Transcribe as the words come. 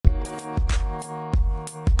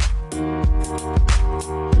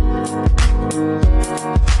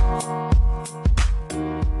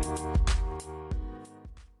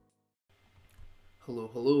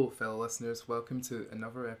listeners. Welcome to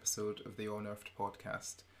another episode of the On Earth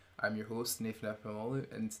podcast. I'm your host, Nathan Epimolu,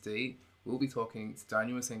 and today we'll be talking to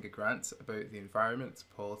Daniel Masenga Grant about the environment,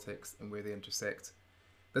 politics, and where they intersect.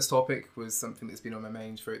 This topic was something that's been on my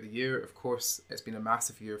mind throughout the year. Of course, it's been a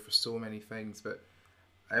massive year for so many things, but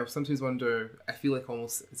I sometimes wonder, I feel like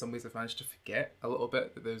almost in some ways I've managed to forget a little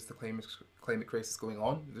bit that there's the climate crisis going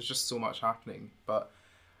on. There's just so much happening, but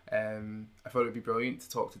I thought it would be brilliant to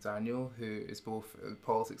talk to Daniel, who is both a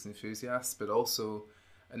politics enthusiast but also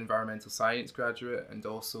an environmental science graduate and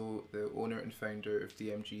also the owner and founder of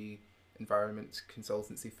DMG Environment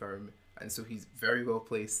Consultancy Firm. And so he's very well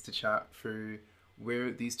placed to chat through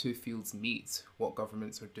where these two fields meet, what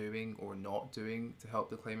governments are doing or not doing to help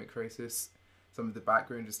the climate crisis, some of the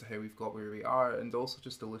background as to how we've got where we are, and also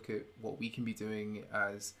just to look at what we can be doing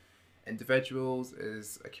as individuals,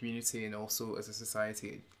 as a community, and also as a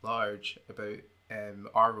society at large about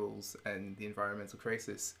our roles in the environmental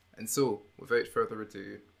crisis. And so, without further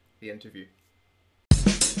ado, the interview.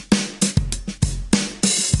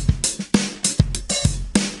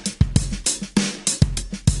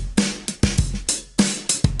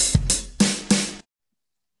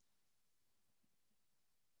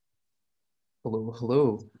 Hello,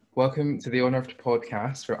 hello. Welcome to the On Earth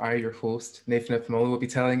podcast, where I, your host, Nathan Epimolu, will be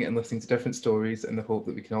telling and listening to different stories in the hope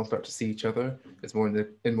that we can all start to see each other as more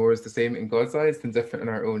is the same in God's eyes than different in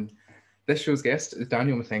our own. This show's guest is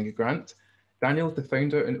Daniel Masenga Grant. Daniel is the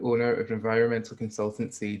founder and owner of environmental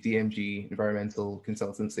consultancy DMG Environmental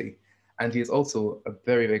Consultancy, and he is also a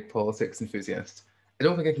very big politics enthusiast. I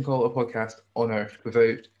don't think I can call it a podcast on Earth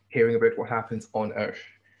without hearing about what happens on Earth.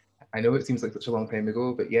 I know it seems like such a long time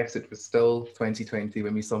ago, but yes, it was still 2020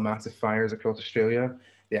 when we saw massive fires across Australia,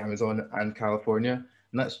 the Amazon, and California.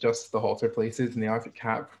 And that's just the hotter places. In the Arctic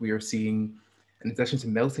Cap, we are seeing, in addition to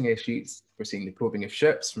melting ice sheets, we're seeing the probing of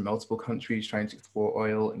ships from multiple countries trying to explore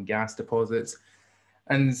oil and gas deposits.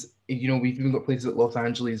 And, we've even got places like Los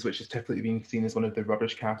Angeles, which is typically being seen as one of the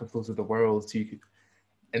rubbish capitals of the world.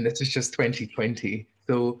 And this is just 2020.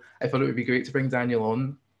 So I thought it would be great to bring Daniel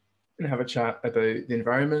on and have a chat about the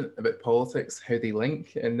environment, about politics, how they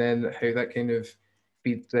link, and then how that kind of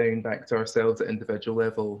feeds down back to ourselves at individual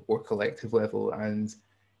level or collective level, and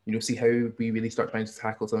see how we really start trying to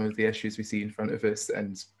tackle some of the issues we see in front of us.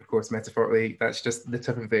 And of course, metaphorically, that's just the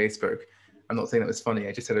tip of the iceberg. I'm not saying that was funny.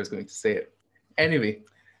 I just said I was going to say it. Anyway,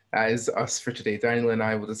 that is us for today. Daniel and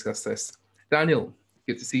I will discuss this. Daniel,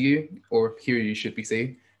 good to see you, or hear you, should we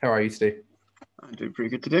say. How are you today? I'm doing pretty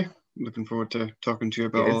good today. Looking forward to talking to you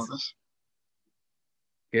about all of this.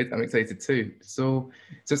 Good, I'm excited too. So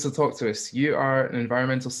to talk to us, you are an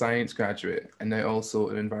environmental science graduate and now also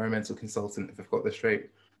an environmental consultant, if I've got this right.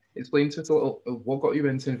 Explain to us a little what got you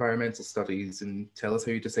into environmental studies and tell us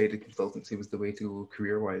how you decided consultancy was the way to go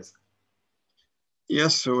career-wise.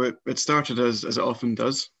 Yes, so it started as it often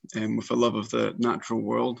does, with a love of the natural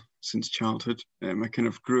world since childhood. I kind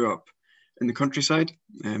of grew up in the countryside,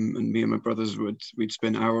 and me and my brothers we'd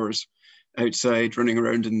spend hours outside running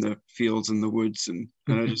around in the fields and the woods, and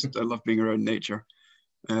I love being around nature.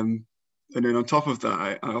 And then on top of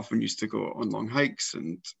that, I often used to go on long hikes,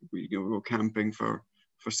 and we go camping for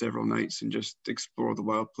several nights and just explore the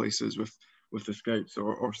wild places with the scouts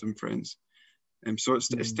or some friends. And so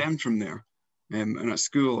it stemmed from there. And at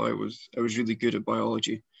school, I was really good at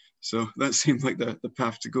biology, so that seemed like the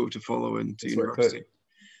path to go to follow into university.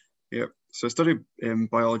 Yeah, so I studied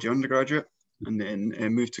biology undergraduate, and then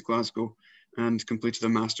moved to Glasgow and completed a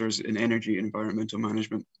master's in energy and environmental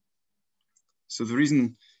management. So the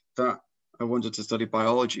reason that I wanted to study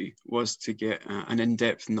biology was to get an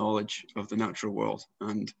in-depth knowledge of the natural world,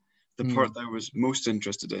 and the part that I was most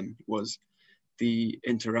interested in was the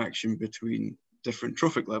interaction between different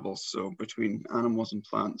trophic levels, so between animals and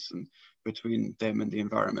plants and between them and the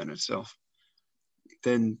environment itself.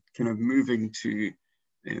 Then kind of moving to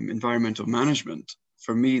environmental management,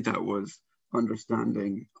 for me that was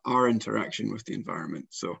understanding our interaction with the environment.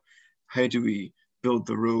 So how do we build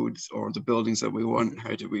the roads or the buildings that we want?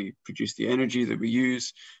 How do we produce the energy that we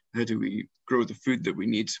use? How do we grow the food that we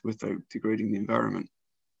need without degrading the environment?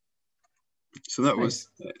 So that was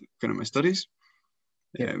kind of my studies.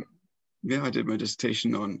 I did my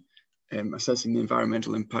dissertation on assessing the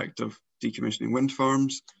environmental impact of decommissioning wind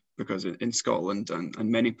farms, because in Scotland and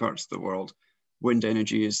many parts of the world, wind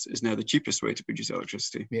energy is now the cheapest way to produce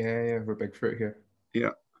electricity. Yeah, we're big for it here. Yeah,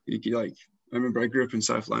 I remember I grew up in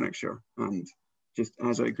South Lanarkshire, and just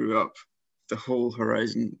as I grew up, the whole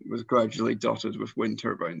horizon was gradually dotted with wind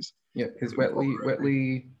turbines. Yeah, because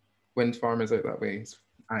Whitley wind farm is out that way.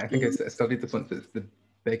 I think I studied this one. It's the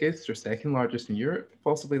biggest or second largest in Europe,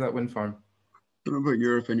 possibly, that wind farm. I don't know about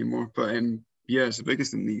Europe anymore, but Yeah, it's the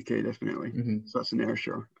biggest in the UK, definitely. Hmm. So that's in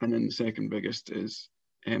Ayrshire. And then the second biggest is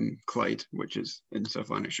Clyde, which is in South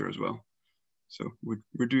Lanarkshire as well. So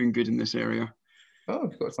we're doing good in this area. Oh,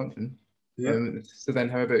 you've got something. Yeah. So then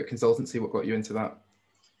how about consultancy? What got you into that?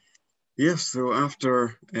 Yeah, so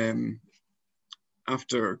after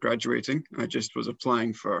graduating, I just was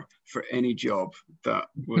applying for any job that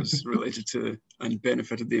was related to and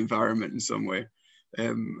benefited the environment in some way.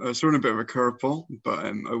 I was thrown a bit of a curveball, but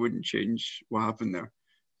I wouldn't change what happened there.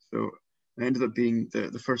 So I ended up being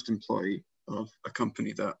the first employee of a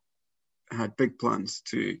company that had big plans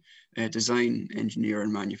to design, engineer,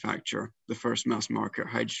 and manufacture the first mass market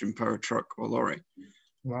hydrogen powered truck or lorry.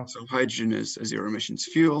 Wow. So hydrogen is a zero emissions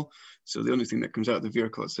fuel. So the only thing that comes out of the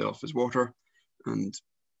vehicle itself is water. And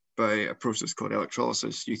by a process called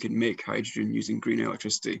electrolysis, you can make hydrogen using green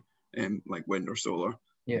electricity, like wind or solar,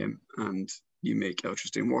 Yeah. and you make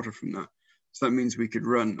electricity and water from that. So that means we could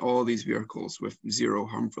run all these vehicles with zero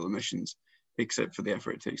harmful emissions, except for the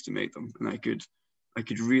effort it takes to make them. And I could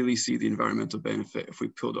really see the environmental benefit if we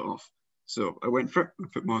pulled it off. So I went for it. I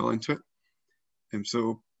put my all into it. And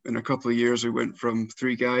so in a couple of years, we went from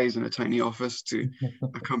 3 guys in a tiny office to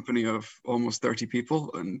a company of almost 30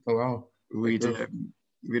 people, and Oh wow. Big we'd growth.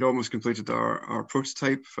 we'd almost completed our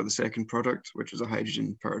prototype for the second product, which was a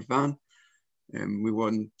hydrogen powered van. And we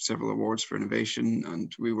won several awards for innovation,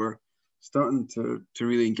 and we were starting to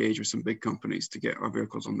really engage with some big companies to get our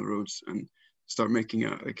vehicles on the roads and start making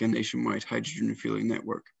a nationwide hydrogen refueling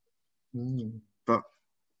network. Mm. But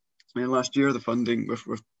last year, the funding with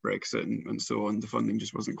Brexit and so on, the funding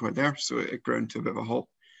just wasn't quite there, so it ground to a bit of a halt.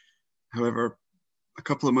 However, a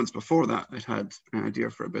couple of months before that, I'd had an idea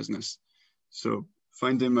for a business. So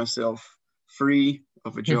finding myself free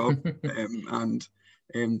of a job, and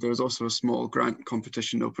there was also a small grant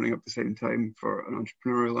competition opening up at the same time for an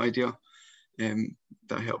entrepreneurial idea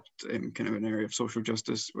that helped kind of an area of social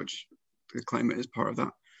justice, which the climate is part of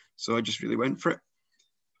that. So I just really went for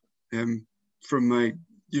it. From my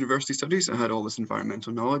university studies, I had all this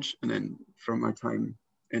environmental knowledge, and then from my time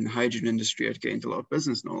in the hydrogen industry, I'd gained a lot of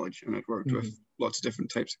business knowledge, and I'd worked with lots of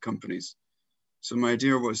different types of companies. So my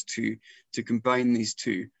idea was to combine these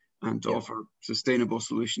two and to offer sustainable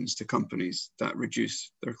solutions to companies that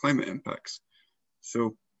reduce their climate impacts.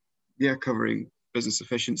 So yeah, covering business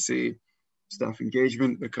efficiency, staff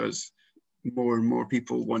engagement, because more and more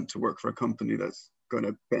people want to work for a company that's going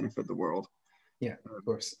to benefit the world. Yeah, of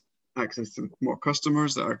course. Access to more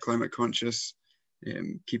customers that are climate conscious,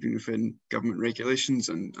 keeping within government regulations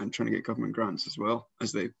and trying to get government grants as well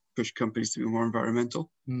as they push companies to be more environmental.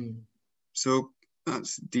 Mm. So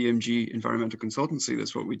that's DMG Environmental Consultancy.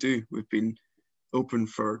 That's what we do. We've been open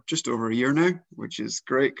for just over a year now, which is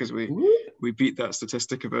great because we beat that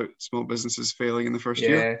statistic about small businesses failing in the first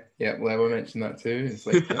year. Yeah. Well, I mentioned that too. It's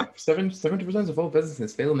like 70% of all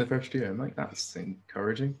businesses fail in the first year. I'm like, that's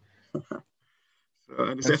encouraging. So,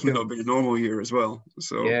 and it's That's definitely cool. not been a normal year as well.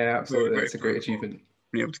 So Yeah, very, absolutely. very That's a great proud of achievement.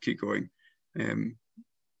 being able to keep going.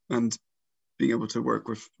 And being able to work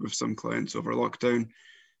with some clients over lockdown,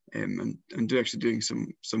 and doing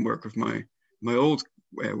some work with my old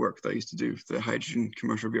work that I used to do with the hydrogen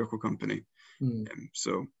commercial vehicle company. Mm.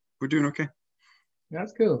 So we're doing okay.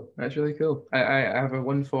 That's cool. That's really cool. I have a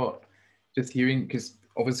one thought just hearing, because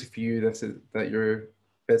obviously for you, this is that your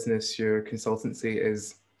business, your consultancy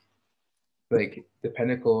is like the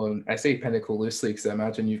pinnacle. And I say pinnacle loosely because I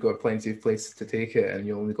imagine you've got plenty of places to take it and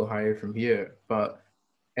you'll only go higher from here. But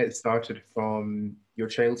it started from your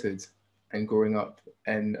childhood and growing up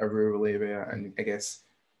in a rural area. And I guess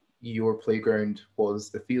your playground was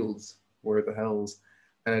the fields, were the hills.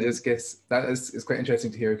 And I just guess that is quite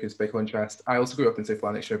interesting to hear because by contrast, I also grew up in South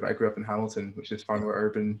Lanarkshire, but I grew up in Hamilton, which is far more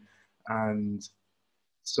urban. And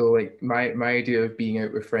so like my idea of being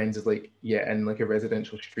out with friends is like, yeah, in like a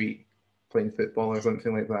residential street playing football or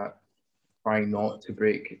something like that, trying not to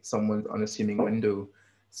break someone's unassuming window.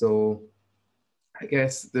 So I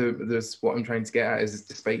guess there's what I'm trying to get at is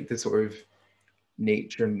despite the sort of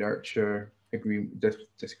nature nurture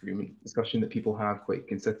disagreement discussion that people have quite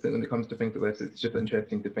consistent when it comes to things like this, it's just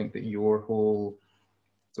interesting to think that your whole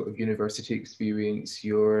sort of university experience,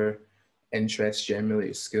 your interests generally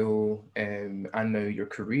at school, and now your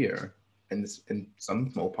career, in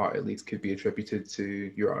some small part at least, could be attributed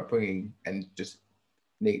to your upbringing and just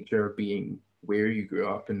nature being where you grew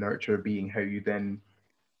up and nurture being how you then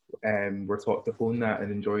were taught to hone that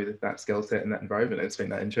and enjoy that skill set in that environment. I just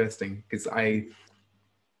find that interesting because I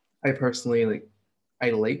personally like I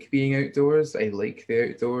like being outdoors. I like the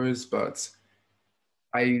outdoors, but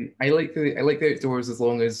I like the outdoors as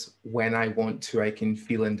long as when I want to, I can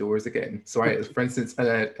feel indoors again. So for instance, and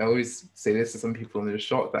I always say this to some people, and they're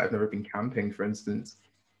shocked that I've never been camping, for instance.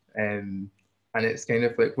 Um, and it's kind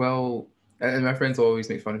of like, well, and my friends always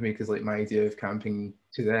make fun of me because like my idea of camping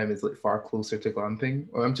to them is like far closer to glamping.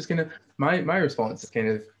 Or I'm just kind of my response is kind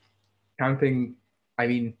of camping. I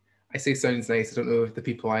mean, I say sounds nice. I don't know if the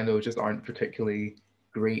people I know just aren't particularly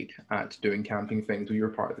great at doing camping things. Well, you're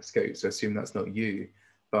part of the Scouts, so I assume that's not you.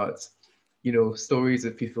 But stories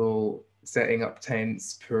of people setting up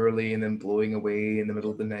tents poorly and then blowing away in the middle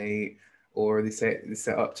of the night, or they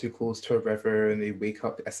set up too close to a river and they wake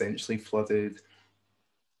up essentially flooded.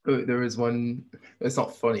 There was one. It's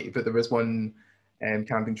not funny, but there was one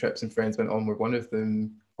camping trip some friends went on where one of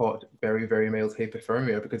them caught very, very mild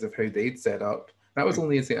hypothermia because of how they'd set up. That was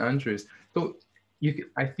only in St Andrews. So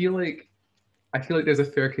I feel like there's a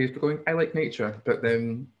fair case for going. I like nature, but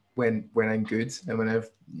then when I'm good and when I've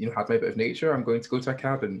had my bit of nature, I'm going to go to a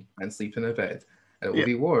cabin and sleep in a bed, and it will Yeah,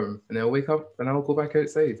 be warm, and I'll wake up and I'll go back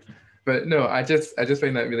outside. But no, I just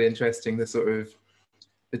find that really interesting. The sort of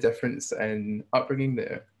the difference in upbringing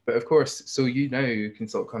there. But of course, so you now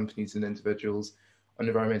consult companies and individuals on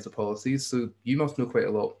environmental policies. So you must know quite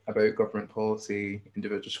a lot about government policy,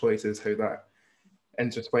 individual choices, how that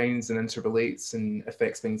intertwines and interrelates and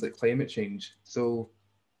affects things like climate change. So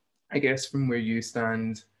I guess from where you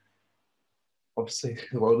stand, obviously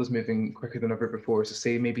the world is moving quicker than ever before. So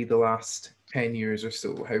say maybe the last 10 years or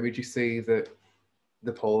so, how would you say that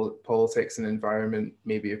the politics and environment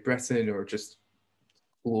maybe of Britain or just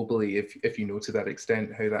globally, if you know to that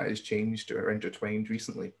extent how that has changed or intertwined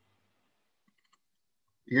recently?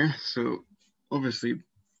 yeah. So obviously,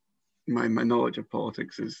 my knowledge of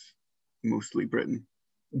politics is mostly Britain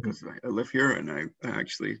Mhm. because I live here and I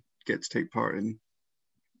actually get to take part in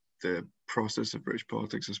the process of British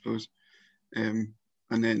politics, I suppose. And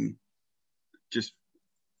then just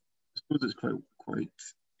I suppose it's quite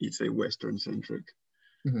you'd say Western centric.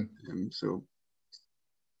 Mhm. So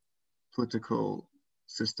political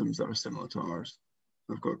systems that are similar to ours,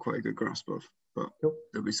 I've got quite a good grasp of. But Cool.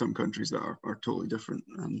 there'll be some countries that are totally different,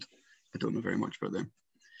 and I don't know very much about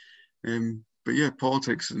them. But yeah,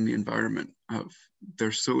 politics and the environment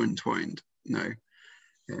they're so entwined now,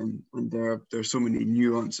 and there's so many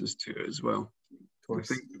nuances to it as well. Of I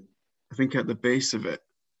think course. I think at the base of it,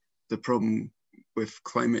 the problem with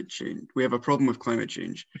climate change, we have a problem with climate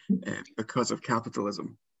change because of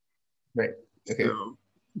capitalism. Right. Okay. So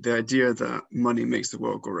the idea that money makes the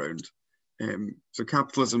world go round. So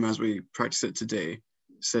capitalism, as we practice it today,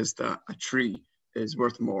 says that a tree is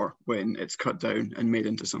worth more when it's cut down and made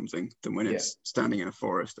into something than when Yeah. it's standing in a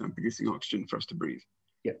forest and producing oxygen for us to breathe.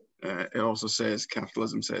 Yeah. It also says,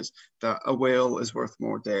 capitalism says, that a whale is worth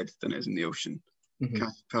more dead than it is in the ocean. Hmm.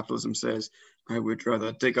 Capitalism says, I would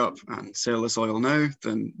rather dig up and sell this oil now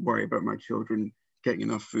than worry about my children getting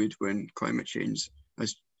enough food when climate change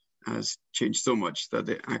has changed so much that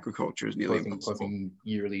the agriculture is nearly Causing impossible. causing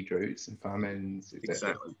yearly droughts and famines, etc.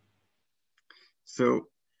 Exactly. So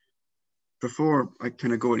before I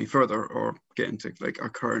kind of go any further or get into like our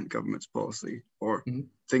current government's policy or Hmm.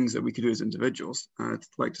 things that we could do as individuals, I'd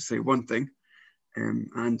like to say one thing.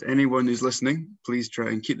 And anyone who's listening, please try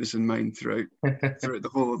and keep this in mind throughout the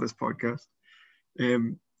whole of this podcast.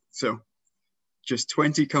 Um, so just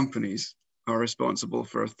 20 companies are responsible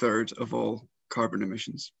for a third of all carbon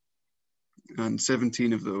emissions, and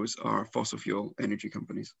 17 of those are fossil fuel energy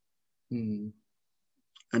companies. Mm.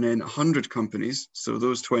 And then 100 companies, so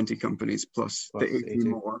those 20 companies plus the Plus 80 80.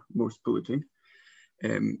 more most polluting.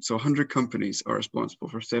 So 100 companies are responsible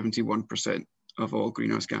for 71% of all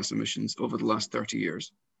greenhouse gas emissions over the last 30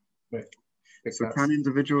 years. Right. Big So can cats.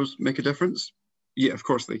 individuals make a difference? Yeah, of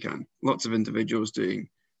course they can. Lots of individuals doing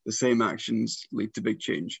the same actions lead to big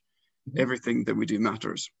change. Hmm. Everything that we do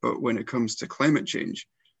matters. But when it comes to climate change,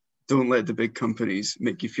 don't let the big companies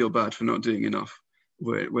make you feel bad for not doing enough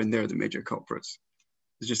when they're the major culprits.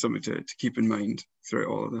 It's just something to keep in mind throughout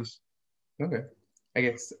all of this. Okay. I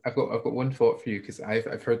guess I've got one thought for you because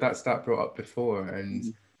I've heard that stat brought up before, and Mm-hmm.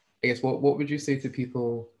 I guess what would you say to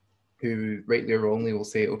people who rightly or wrongly will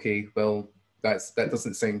say, okay, well that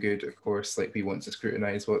doesn't sound good. Of course, like we want to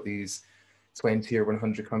scrutinize what these 20 or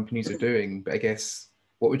 100 companies are doing, but I guess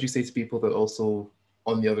what would you say to people that also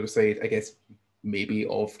on the other side, I guess maybe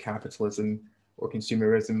of capitalism or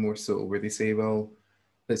consumerism more so, where they say, well,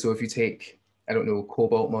 that so if you take, I don't know,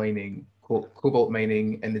 cobalt mining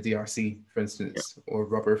in the DRC, for Yeah. instance, or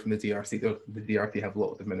rubber from the DRC, the DRC have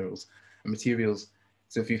lots of minerals and materials.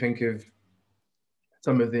 So if you think of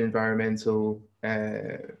some of the environmental,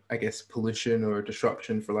 I guess, pollution or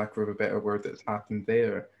disruption, for lack of a better word, that's happened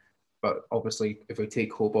there, But obviously, if we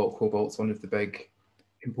take cobalt, cobalt's one of the big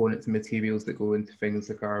components and materials that go into things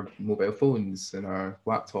like our mobile phones and our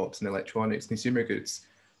laptops and electronics, consumer goods.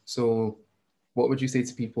 So what would you say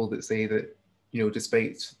to people that say that,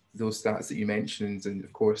 despite those stats that you mentioned, and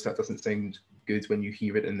of course that doesn't sound good when you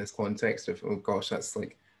hear it in this context of, oh gosh, there's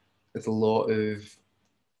a lot of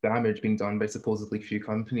damage being done by supposedly few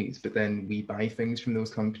companies, but then we buy things from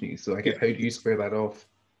those companies. So I Yeah. get, how do you square that off?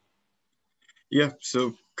 Yeah,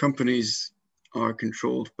 so companies are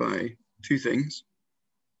controlled by two things.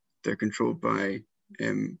 They're controlled by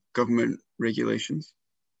government regulations,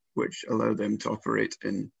 which allow them to operate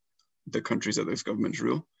in the countries that those governments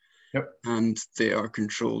rule. Yep. And they are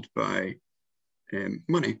controlled by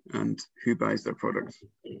money and who buys their products,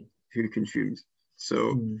 who consumes.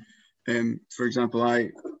 So, for example,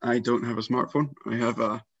 I don't have a smartphone. I have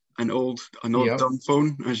an old Yep. dumb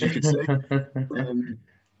phone, as you could say,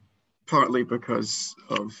 partly because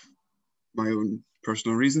of my own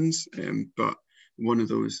personal reasons, but one of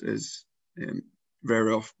those is rare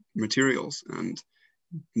earth materials and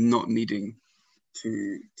not needing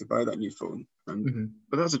to buy that new phone. And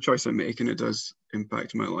but that's a choice I make, and it does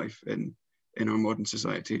impact my life in our modern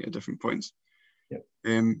society at different points. Yep.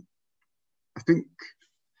 I think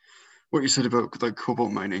what you said about like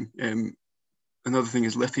cobalt mining. Another thing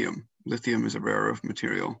is lithium. Lithium is a rare earth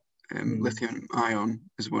material. Lithium ion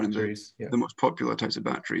is one batteries, of the most popular types of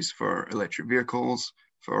batteries for electric vehicles,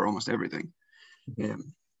 for almost everything. We're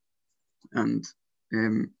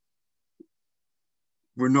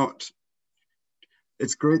not.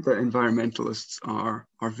 It's great that environmentalists are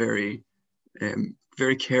very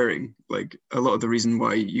very caring. Like a lot of the reason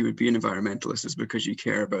why you would be an environmentalist is because you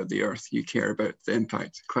care about the earth, you care about the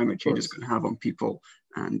impact climate change is going to have on people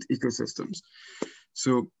and ecosystems.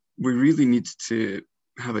 So we really need to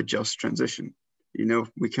have a just transition.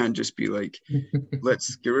 We can't just be like,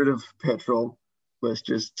 let's get rid of petrol, let's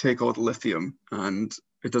just take all the lithium, and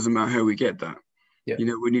it doesn't matter how we get that. Yeah.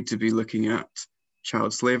 We need to be looking at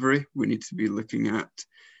child slavery. We need to be looking at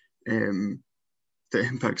the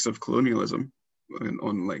impacts of colonialism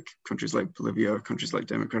on like countries like Bolivia, countries like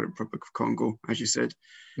Democratic Republic of Congo, as you said.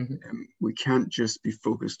 We can't just be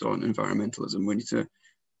focused on environmentalism. We need to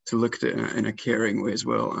look at it in a caring way as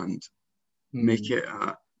well, and make it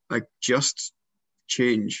a just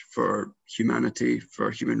change for humanity,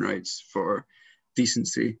 for human rights, for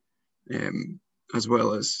decency, as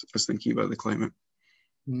well as thinking about the climate.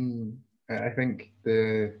 I think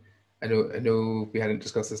I know we hadn't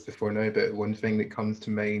discussed this before now, but one thing that comes to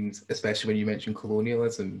mind, especially when you mention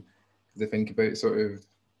colonialism, is I think about sort of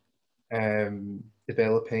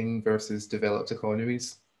developing versus developed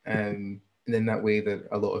economies. And in that way that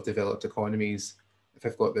a lot of developed economies, if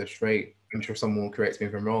I've got this right, I'm sure someone will correct me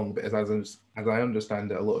if I'm wrong, but as I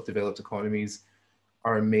understand it, a lot of developed economies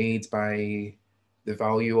are made by the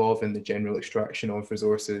value of and the general extraction of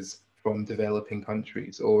resources from developing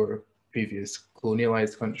countries or previous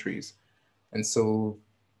colonialized countries. And so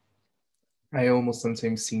I almost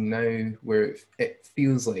sometimes see now where it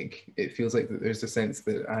feels like that there's a sense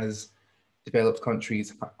that as developed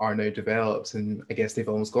countries are now developed, and I guess they've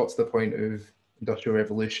almost got to the point of industrial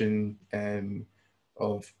revolution,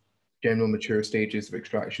 of general mature stages of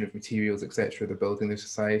extraction of materials, etc. They're building their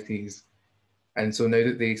societies, and so now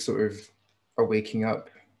that they sort of are waking up,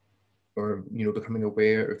 or becoming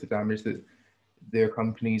aware of the damage that their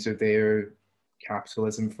companies or their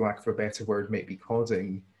capitalism, for lack of a better word, might be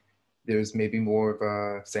causing, there's maybe more of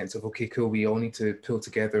a sense of, okay, cool, we all need to pull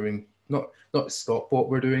together and not stop what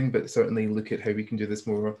we're doing, but certainly look at how we can do this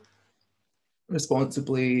more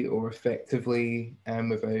responsibly or effectively,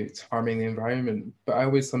 without harming the environment. But I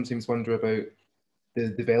always sometimes wonder about the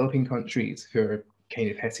developing countries who are kind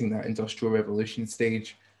of hitting that industrial revolution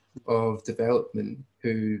stage of development,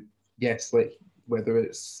 who, yes, like whether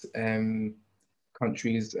it's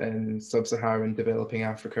countries in sub-Saharan developing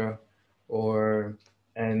Africa or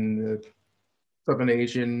in the Southern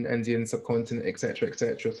Asian, Indian subcontinent, etc.,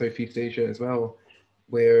 Southeast Asia as well,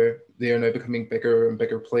 where they are now becoming bigger and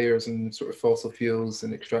bigger players in sort of fossil fuels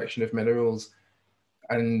and extraction of minerals.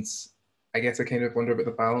 And I guess I kind of wonder about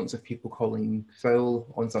the balance of people calling foul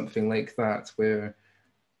on something like that, where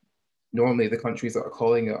normally the countries that are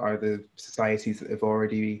calling it are the societies that they've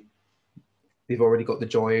already got the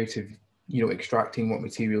joy out of extracting what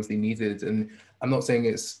materials they needed. And I'm not saying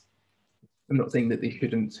that they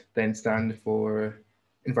shouldn't then stand for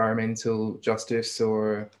environmental justice,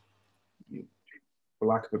 or, for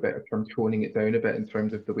lack of a better term, toning it down a bit in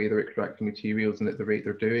terms of the way they're extracting materials and at the rate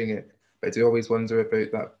they're doing it. But I do always wonder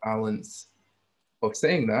about that balance of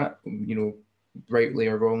saying that, rightly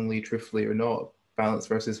or wrongly, truthfully or not, balance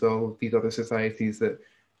versus, well, these other societies that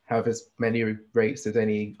have as many rights as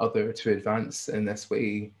any other to advance in this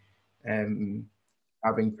way,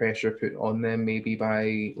 having pressure put on them maybe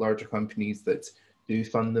by larger companies that do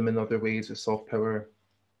fund them in other ways with soft power,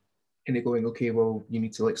 kind of going, okay, well, you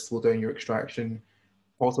need to like slow down your extraction,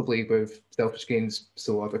 possibly with selfish gains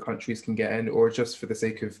so other countries can get in, or just for the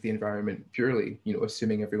sake of the environment purely, you know,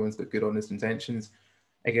 assuming everyone's got good, honest intentions.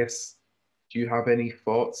 I guess, do you have any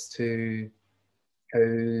thoughts to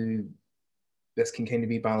how this can kind of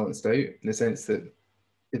be balanced out in the sense that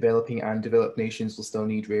developing and developed nations will still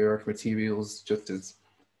need rare earth materials just as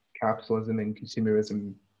capitalism and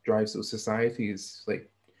consumerism drives those societies? Like,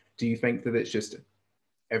 do you think that it's just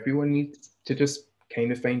everyone needs to just kind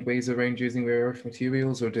of find ways around using rare earth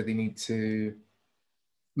materials, or do they need to?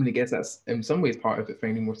 I mean, I guess that's in some ways part of it,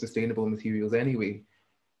 finding more sustainable materials anyway.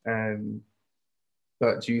 Um,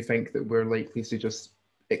 but do you think that we're likely to just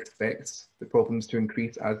expect the problems to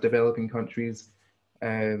increase as developing countries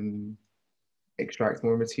um, extract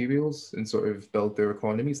more materials and sort of build their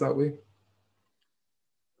economies that way?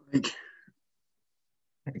 Like,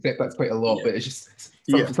 Except that's quite a lot, yeah, but it's just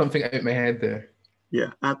yeah, something out of my head there.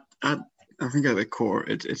 yeah. I think at the core,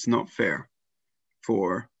 it's not fair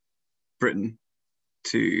for Britain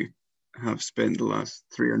to have spent the last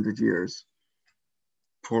 300 years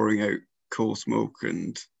pouring out coal smoke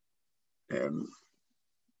and um,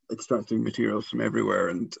 extracting materials from everywhere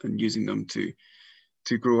and using them to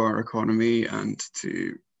grow our economy and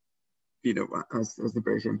to, you know, as the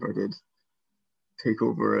British Empire did, take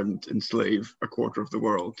over and enslave a quarter of the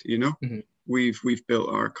world. You know, Mm-hmm. we've built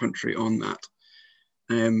our country on that,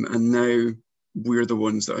 and now we're the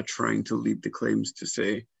ones that are trying to lead the claims to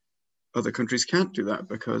say other countries can't do that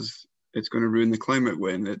because it's going to ruin the climate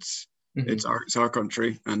when Mm-hmm. it's our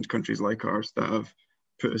country and countries like ours that have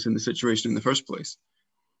put us in the situation in the first place.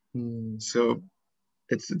 Mm. So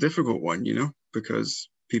it's a difficult one, you know, because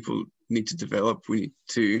people need to develop. We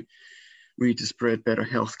need to spread better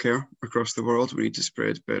healthcare across the world. We need to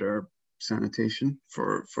spread better sanitation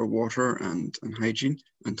for water and hygiene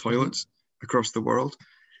and Mm-hmm. toilets across the world.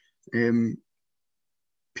 Um,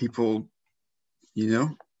 people, you know,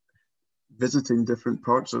 visiting different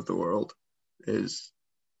parts of the world is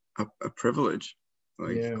a privilege.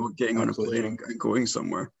 Like Yeah, getting on a absolutely. plane Yeah. and going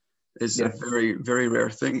somewhere is a Yeah. very, very rare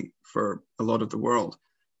thing for a lot of the world.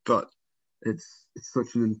 But it's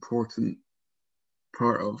such an important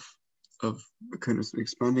part of kind of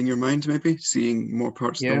expanding your mind, maybe seeing more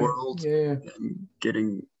parts of the Yeah. world Yeah. and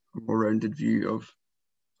getting a more rounded view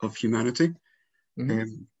of humanity. Mm-hmm.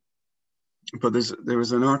 Um, but there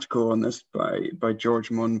was an article on this by George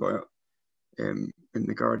Monbiot in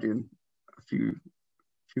the Guardian a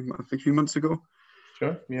few months ago.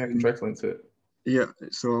 Sure. Yeah, I can Um, try to link to it. yeah,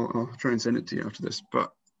 so I'll try and send it to you after this.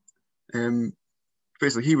 But um,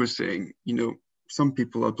 basically, he was saying, you know, some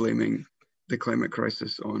people are blaming the climate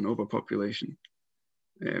crisis on overpopulation,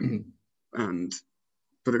 um, Mm-hmm. and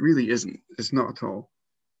but it really isn't. It's not at all.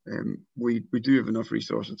 We do have enough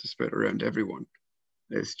resources to spread around everyone.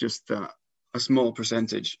 It's just that a small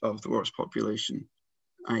percentage of the world's population,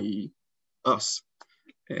 i.e., us,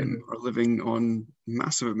 Mm-hmm. are living on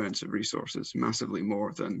massive amounts of resources, massively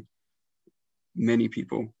more than many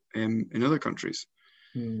people in other countries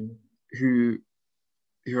Mm. who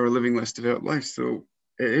are living less developed lives. So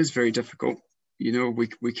it is very difficult. You know,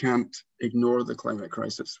 we can't ignore the climate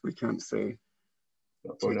crisis. We can't say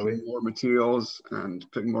Not going away. taking more materials and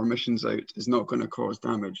putting more emissions out is not going to cause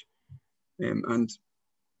damage. And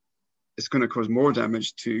it's going to cause more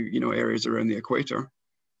damage to, you know, areas around the equator,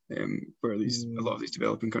 where a lot Mm. of these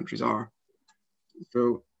developing countries are.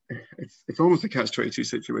 So it's almost a catch-22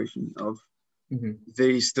 situation of Mm-hmm.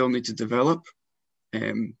 they still need to develop,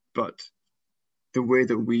 but the way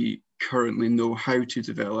that we currently know how to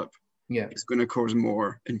develop Yeah. is going to cause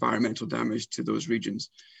more environmental damage to those regions.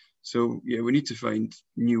 So yeah, we need to find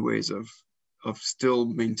new ways of still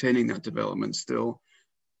maintaining that development, still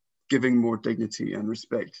giving more dignity and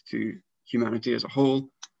respect to humanity as a whole,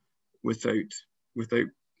 without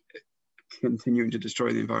continuing to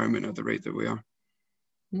destroy the environment at the rate that we are.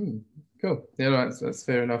 Mm. Cool. Yeah, no, that's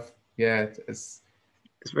fair enough. Yeah, it's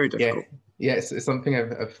It's very yeah, difficult. yeah. It's something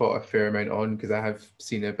I've thought a fair amount on because I have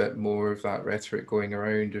seen a bit more of that rhetoric going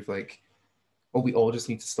around of like, oh, we all just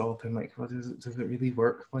need to stop. And like, well, does it really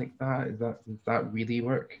work like that? Does that really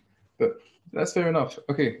work? But that's fair enough.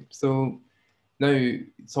 Okay, so now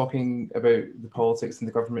talking about the politics and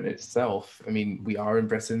the government itself, I mean, we are in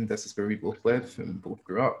Britain. This is where we both live and both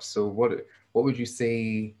grew up. So what would you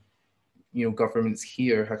say, you know, governments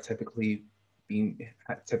here have typically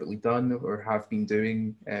done or have been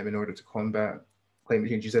doing in order to combat climate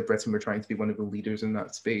change? You said Britain were trying to be one of the leaders in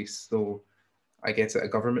that space. So I guess at a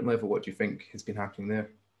government level, what do you think has been happening there?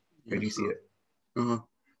 How do you see it?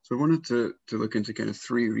 So I wanted to look into kind of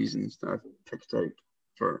three reasons that I've picked out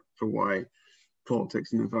for why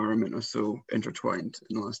politics and environment are so intertwined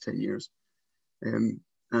in the last 10 years. And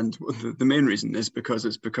the main reason is because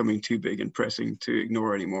it's becoming too big and pressing to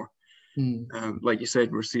ignore anymore. Like you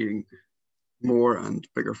said, we're seeing more and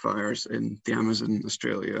bigger fires in the Amazon,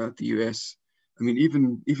 Australia, the US. I mean,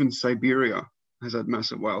 even Siberia has had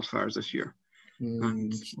massive wildfires this year.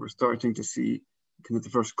 And we're starting to see kind of the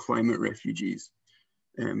first climate refugees,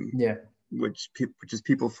 which is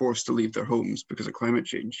people forced to leave their homes because of climate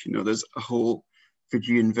change. You know, there's a whole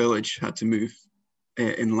Fijian village had to move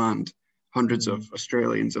inland. Hundreds of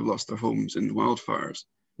Australians have lost their homes in wildfires.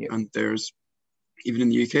 And there's, even in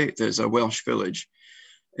the UK, there's a Welsh village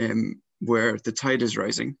where the tide is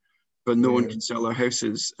rising, but no one can sell their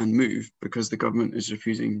houses and move because the government is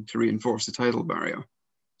refusing to reinforce the tidal barrier.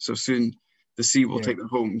 So soon the sea will take their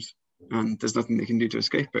homes and there's nothing they can do to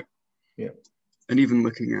escape it. And even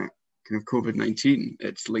looking at kind of COVID-19,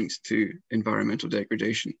 it's linked to environmental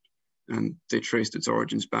degradation. And they traced its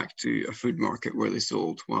origins back to a food market where they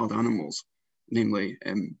sold wild animals, namely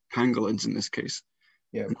pangolins in this case.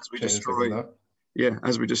 As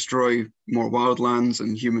we destroy more wildlands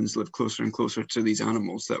and humans live closer and closer to these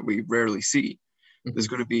animals that we rarely see, there's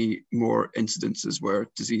going to be more incidences where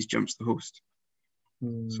disease jumps the host.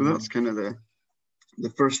 So that's kind of the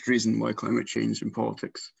first reason why climate change and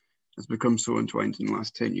politics has become so entwined in the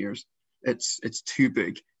last 10 years. It's too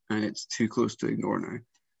big and it's too close to ignore now.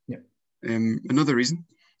 Another reason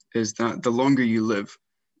is that the longer you live,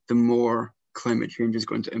 the more climate change is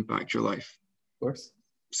going to impact your life. Of course.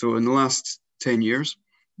 So in the last 10 years,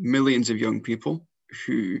 millions of young people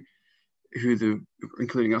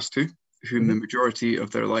including us too, whom the majority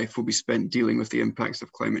of their life will be spent dealing with the impacts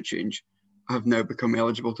of climate change, have now become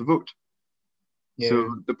eligible to vote.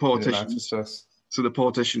 So the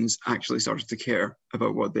politicians actually started to care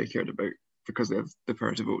about what they cared about because they have the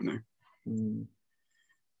power to vote now.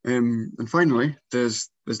 And finally, there's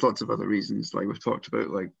lots of other reasons, like we've talked about,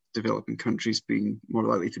 like developing countries being more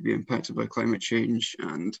likely to be impacted by climate change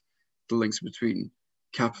and the links between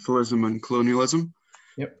capitalism and colonialism.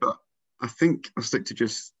 But I think I'll stick to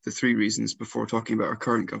just the three reasons before talking about our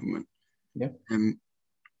current government.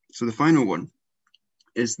 So the final one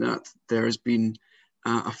is that there has been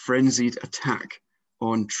a frenzied attack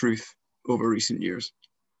on truth over recent years.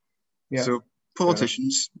 So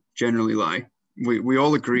politicians generally lie. We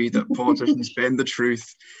all agree that politicians bend the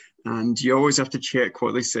truth and you always have to check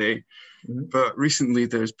what they say. But recently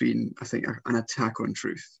there's been, I think, an attack on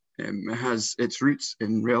truth. It has its roots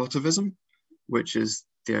in relativism, which is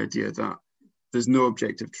the idea that there's no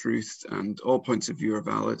objective truth and all points of view are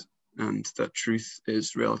valid and that truth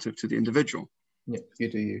is relative to the individual. You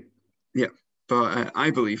do you. But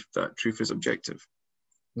I believe that truth is objective.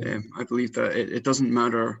 I believe that it doesn't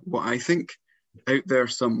matter what I think. Out there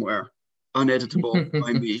somewhere, uneditable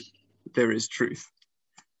by me, there is truth.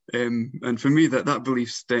 And for me, that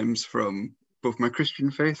belief stems from both my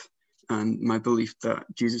Christian faith and my belief that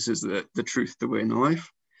Jesus is the truth, the way, and the life.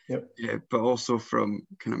 But also from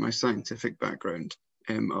kind of my scientific background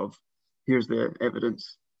of here's the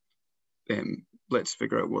evidence, let's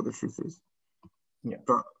figure out what the truth is.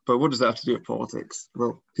 But what does that have to do with politics?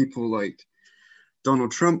 Well, people like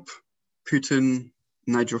Donald Trump, Putin,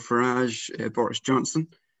 Nigel Farage, Boris Johnson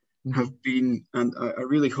have been, and I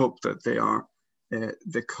really hope that they are,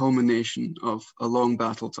 the culmination of a long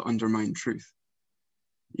battle to undermine truth.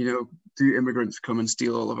 You know, do immigrants come and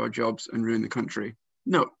steal all of our jobs and ruin the country?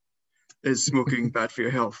 No. Is smoking bad for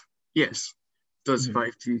your health? Yes. Does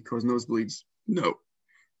 5G cause nosebleeds? No.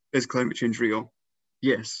 Is climate change real?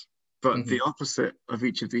 Yes. But the opposite of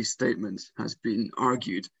each of these statements has been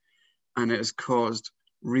argued, and it has caused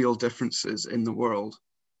real differences in the world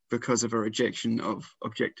because of a rejection of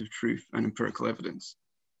objective truth and empirical evidence.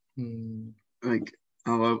 Like,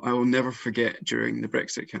 I will never forget during the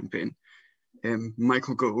Brexit campaign,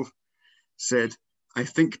 Michael Gove said, "I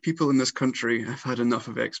think people in this country have had enough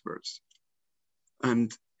of experts."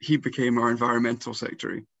 And he became our environmental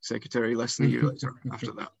secretary less than a year later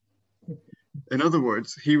after that. In other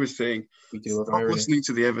words, he was saying, stop listening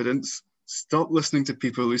to the evidence, stop listening to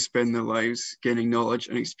people who spend their lives gaining knowledge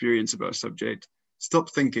and experience about a subject, stop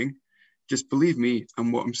thinking, just believe me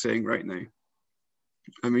and what I'm saying right now.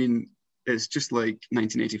 I mean, it's just like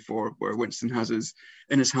 1984, where Winston has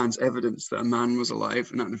in his hands evidence that a man was alive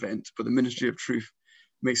in that event, but the Ministry of Truth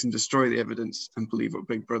makes him destroy the evidence and believe what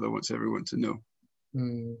Big Brother wants everyone to know.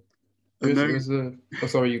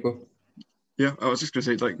 Sorry, you go. Yeah, I was just going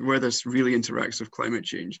to say, like, where this really interacts with climate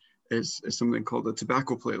change is something called the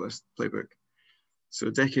Tobacco Playbook. So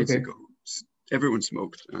decades Okay. ago, everyone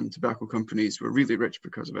smoked, and tobacco companies were really rich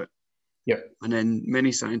because of it. Yep. And then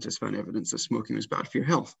many scientists found evidence that smoking was bad for your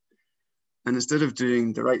health. And instead of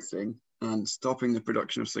doing the right thing and stopping the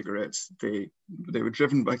production of cigarettes, they were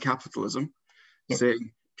driven by capitalism, Yep.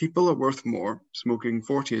 saying people are worth more smoking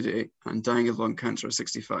 40 a day and dying of lung cancer at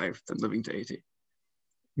 65 than living to 80.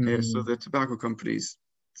 So Mm. the tobacco companies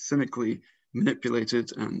cynically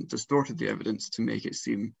manipulated and distorted the evidence to make it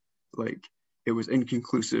seem like it was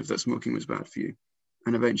inconclusive that smoking was bad for you.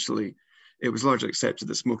 And eventually, it was largely accepted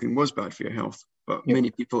that smoking was bad for your health, but Yep.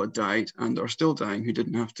 many people had died and are still dying who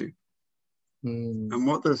didn't have to. Mm. And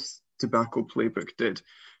what this tobacco playbook did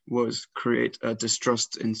was create a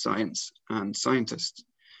distrust in science and scientists.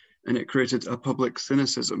 And it created a public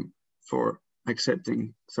cynicism for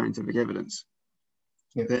accepting scientific evidence.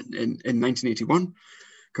 Yep. Then in 1981,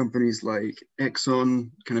 companies like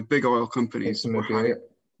Exxon, kind of big oil companies,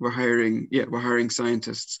 were hiring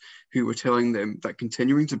scientists who were telling them that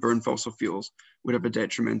continuing to burn fossil fuels would have a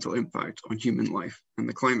detrimental impact on human life and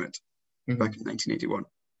the climate back in 1981.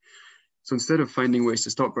 So instead of finding ways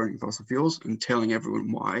to stop burning fossil fuels and telling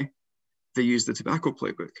everyone why, they used the tobacco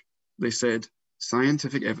playbook. They said,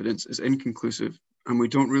 scientific evidence is inconclusive, and we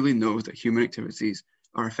don't really know that human activities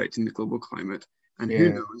are affecting the global climate. And who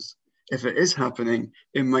Yeah. knows, if it is happening,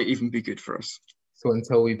 it might even be good for us. So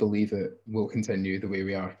until we believe it, we'll continue the way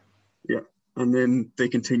we are. Yeah. And then they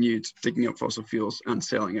continued digging up fossil fuels and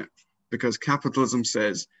selling it because capitalism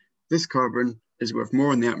says this carbon is worth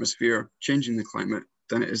more in the atmosphere, changing the climate,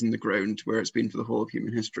 than it is in the ground where it's been for the whole of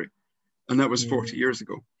human history. And that was 40 years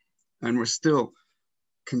ago. And we're still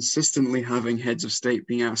consistently having heads of state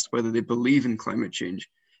being asked whether they believe in climate change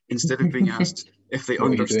instead of being asked if they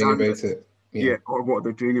What are you doing understand about it? Yeah, or what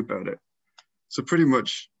they're doing about it. So pretty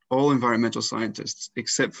much all environmental scientists,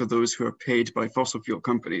 except for those who are paid by fossil fuel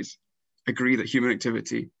companies, agree that human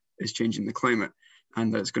activity is changing the climate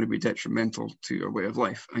and that it's going to be detrimental to our way of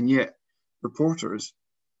life. And yet, reporters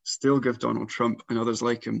still give Donald Trump and others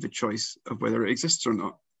like him the choice of whether it exists or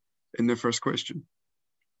not in their first question.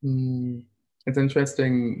 It's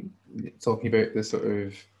interesting talking about the sort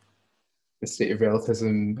of the state of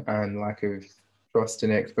relativism and lack of trust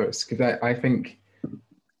in experts because I think,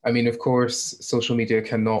 I mean, of course, social media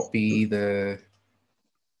cannot be the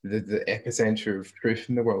epicenter of truth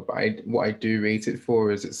in the world, but what I do rate it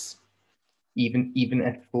for is it's even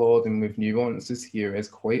if flawed and with nuances here is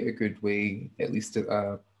quite a good way, at least at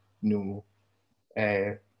you know,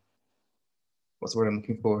 what's the word I'm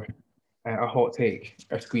looking for? A hot take,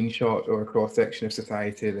 a screenshot, or a cross section of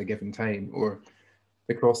society at a given time, or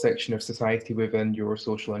the cross section of society within your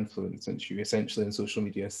social influence, since you essentially in social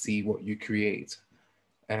media see what you create,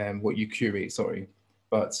 what you curate, sorry.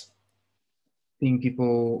 But seeing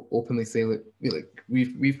people openly say like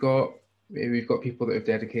we've got people that have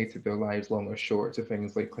dedicated their lives long or short to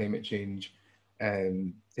things like climate change.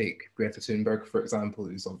 Take Greta Thunberg, for example,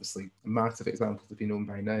 who's obviously a massive example to be known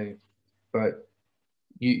by now. But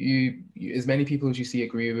as many people as you see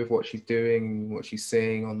agree with what she's doing, what she's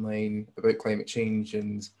saying online about climate change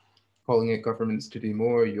and calling out governments to do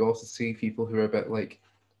more. You also see people who are a bit like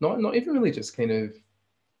not even really just kind of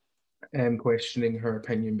questioning her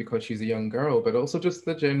opinion because she's a young girl, but also just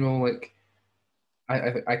the general like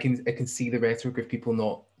I can see the rhetoric of people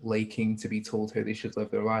not liking to be told how they should live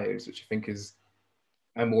their lives, which I think is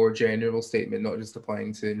a more general statement, not just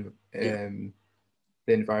applying to Yeah.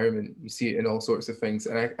 the environment. You see it in all sorts of things,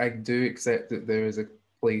 and I do accept that there is a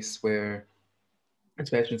place where,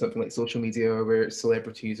 especially in something like social media or where it's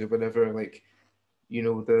celebrities or whatever, like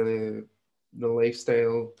the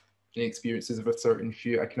lifestyle and experiences of a certain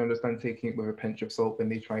few. I can understand taking it with a pinch of salt when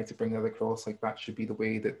they try to bring that across. Like that should be the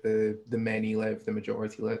way that the many live, the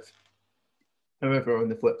majority live. However, on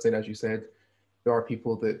the flip side, as you said, there are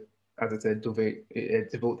people that, as I said,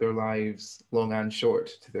 devote their lives, long and short,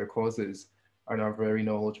 to their causes, and are very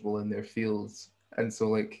knowledgeable in their fields. And so,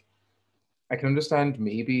 like, I can understand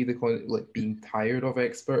maybe like being tired of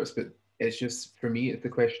experts, but it's just for me, it's the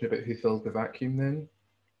question about who fills the vacuum. Then,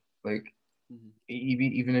 like,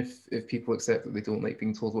 even if people accept that they don't like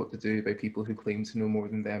being told what to do by people who claim to know more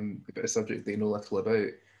than them about a subject they know little about,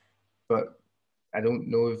 but I don't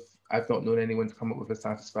know if I've not known anyone to come up with a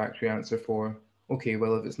satisfactory answer for, okay,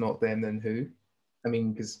 well, if it's not them, then who? I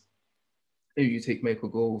mean, because you take Michael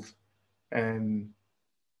Gove, um,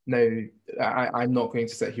 now I'm not going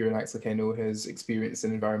to sit here and act like I know his experience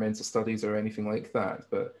in environmental studies or anything like that,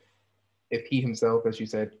 but if he himself, as you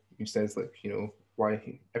said, who says like,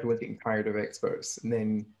 why everyone's getting tired of experts, and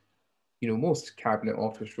then, most cabinet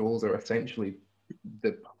office roles are essentially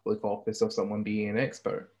the public office of someone being an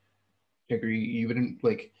expert. I agree. You wouldn't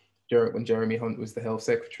like when Jeremy Hunt was the health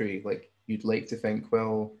secretary, like you'd like to think,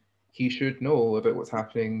 well, he should know about what's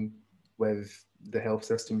happening with the health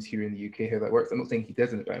systems here in the UK, how that works. I'm not saying he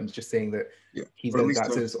didn't, but I'm just saying that Yeah, he's or at in, least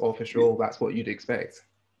that's have, his office yeah, role. That's what you'd expect.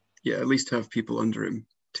 yeah, at least have people under him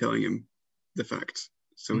telling him the facts,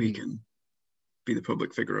 so he can be the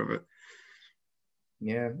public figure of it.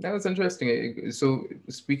 Yeah, that was interesting. So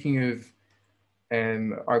speaking of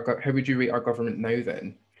how would you rate our government now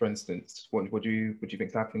then, for instance? What do you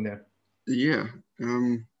think's happening there? Yeah.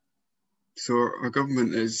 So our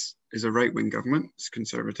government is a right-wing government. It's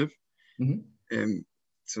conservative.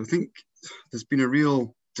 So I think there's been a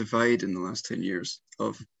real divide in the last 10 years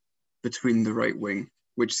between the right wing,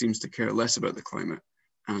 which seems to care less about the climate,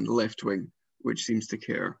 and the left wing, which seems to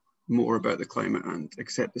care more about the climate and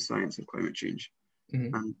accept the science of climate change.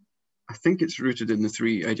 And I think it's rooted in the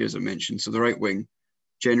three ideas I mentioned. So the right wing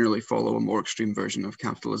generally follow a more extreme version of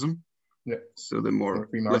capitalism. Yeah. So they're more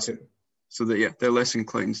free market. They're less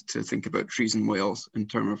inclined to think about trees and whales in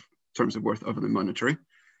terms of worth other than monetary.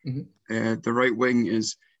 The right wing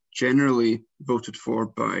is generally voted for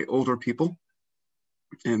by older people,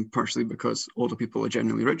 and partially because older people are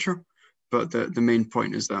generally richer. But the main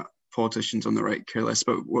point is that politicians on the right care less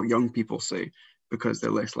about what young people say because they're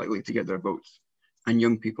less likely to get their votes. And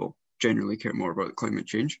young people generally care more about climate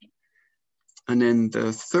change. And then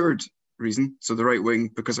the third reason, so the right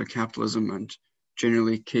wing, because of capitalism and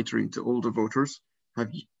generally catering to older voters,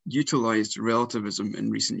 have utilized relativism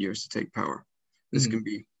in recent years to take power. This can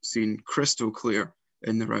be seen crystal clear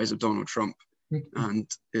in the rise of Donald Trump, and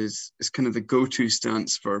is kind of the go-to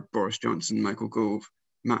stance for Boris Johnson, Michael Gove,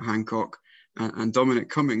 Matt Hancock, and Dominic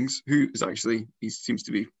Cummings, who is actually, he seems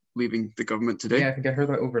to be leaving the government today. Yeah, I think I heard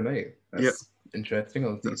that overnight. That's interesting.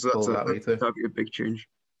 I'll follow that later. That'd be a big change.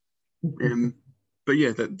 But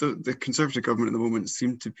yeah, the Conservative government at the moment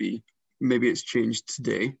seem to be, maybe it's changed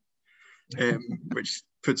today, which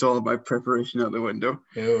puts all of my preparation out the window.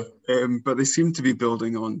 Yeah. But they seem to be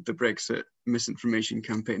building on the Brexit misinformation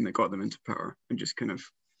campaign that got them into power and just kind of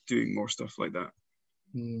doing more stuff like that.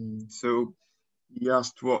 So you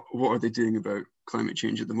asked what are they doing about climate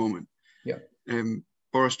change at the moment? Yeah.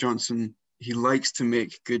 Boris Johnson, he likes to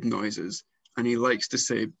make good noises and he likes to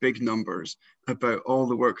say big numbers about all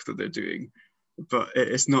the work that they're doing, but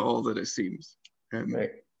it's not all that it seems.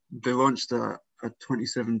 Right. They launched a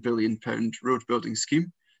 £27 billion road building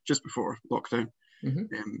scheme just before lockdown.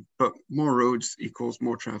 But more roads equals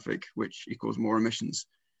more traffic, which equals more emissions.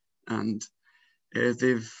 And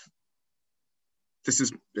this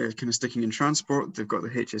is kind of sticking in transport. They've got the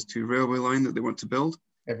HS2 railway line that they want to build.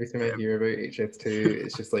 Everything I hear about HS2,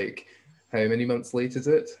 it's just like, how many months late is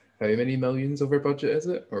it? How many millions over budget is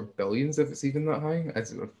it? Or billions if it's even that high? I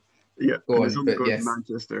don't know. Yeah, it's only going to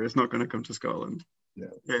Manchester. It's not going to come to Scotland. No.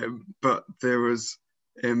 But there was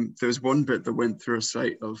one bit that went through a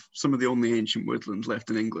site of some of the only ancient woodland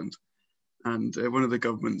left in England. And one of the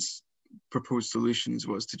government's proposed solutions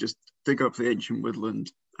was to just dig up the ancient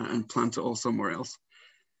woodland and plant it all somewhere else.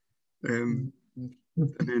 And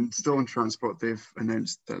then still on transport, they've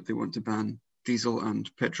announced that they want to ban diesel and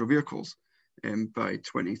petrol vehicles by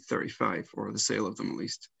 2035, or the sale of them at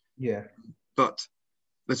least. Yeah. But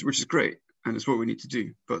which is great, and it's what we need to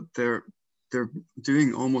do. But they're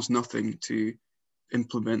doing almost nothing to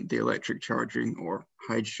implement the electric charging or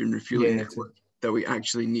hydrogen refueling network that we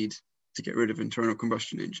actually need to get rid of internal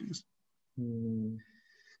combustion engines.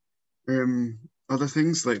 Other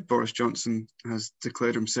things, like Boris Johnson has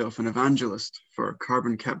declared himself an evangelist for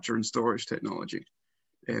carbon capture and storage technology.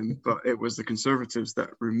 But it was the Conservatives that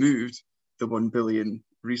removed the £1 billion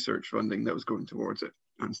research funding that was going towards it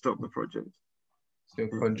and stopped the project. So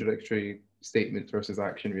contradictory statement versus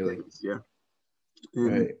action, really. Yeah.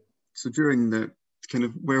 Right. So during the kind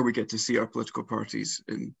of where we get to see our political parties,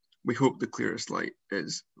 and we hope the clearest light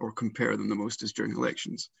is, or compare them the most, is during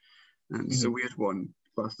elections. And so we had one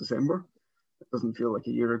last December. It doesn't feel like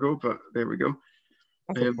a year ago, but there we go.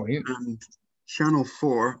 That's a point. And Channel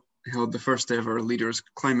 4 held the first ever leaders'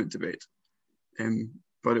 climate debate.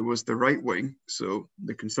 But it was the right wing, so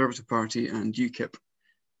the Conservative Party and UKIP.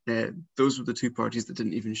 Those were the two parties that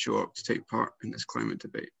didn't even show up to take part in this climate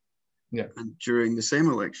debate. Yeah. And during the same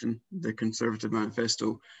election, the Conservative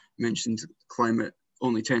manifesto mentioned climate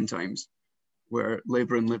only 10 times, where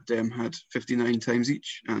Labour and Lib Dem had 59 times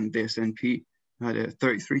each, and the SNP had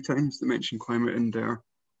 33 times they mentioned climate in their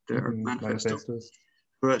manifestos.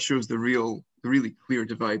 So that shows the really clear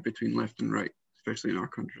divide between left and right, especially in our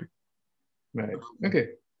country. Right. Okay.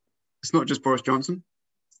 It's not just Boris Johnson.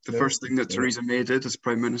 The first thing that Theresa May did as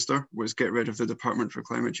Prime Minister was get rid of the Department for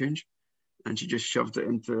Climate Change, and she just shoved it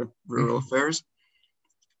into rural affairs.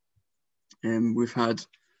 We've had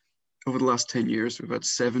over the last 10 years, we've had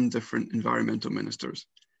 7 different environmental ministers.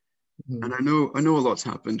 Mhm. And I know a lot's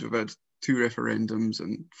happened. We've had 2 referendums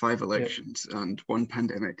and 5 Yep. elections and 1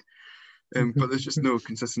 pandemic. But there's just no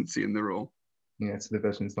consistency in the role. Yeah, so the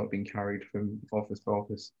vision's not being carried from office to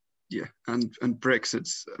office. Yeah, and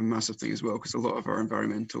Brexit's a massive thing as well, because a lot of our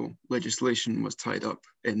environmental legislation was tied up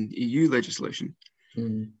in EU legislation.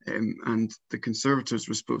 Mm. And the Conservatives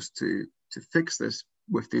were supposed to fix this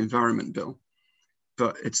with the Environment Bill,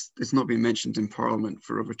 but it's not been mentioned in Parliament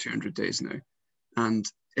for over 200 days now. And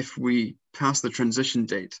if we pass the transition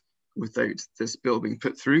date without this bill being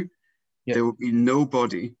put through, Yep. there will be no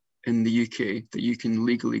body in the UK that you can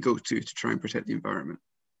legally go to try and protect the environment.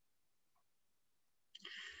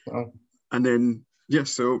 Wow. And then, yeah,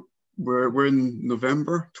 so we're in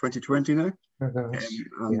November 2020 now. Oh gosh.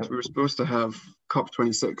 And Yep. we were supposed to have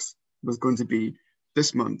COP26 was going to be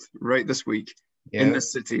this month, right this week, in Yeah.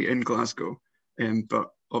 this city, in Glasgow.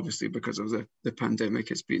 But obviously because of the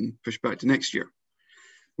pandemic, it's been pushed back to next year,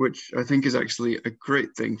 which I think is actually a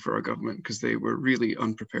great thing for our government because they were really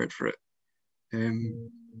unprepared for it.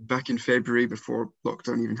 Back in February, before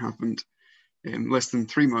lockdown even happened, less than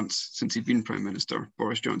 3 months since he'd been Prime Minister,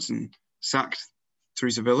 Boris Johnson sacked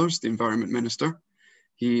Theresa Villers, the Environment Minister.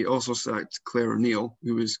 He also sacked Claire O'Neill,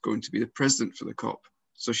 who was going to be the president for the COP.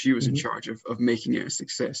 So she was in charge of making it a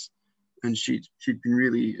success. And she'd been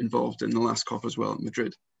really involved in the last COP as well at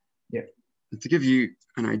Madrid. Yeah. And to give you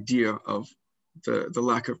an idea of the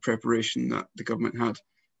lack of preparation that the government had,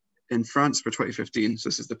 in France for 2015, so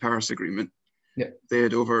this is the Paris Agreement, they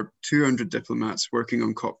had over 200 diplomats working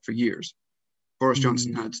on COP for years. Boris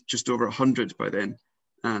Johnson had just over 100 by then.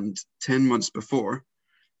 And 10 months before,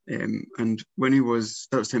 and when that was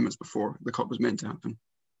 10 months before the COP was meant to happen.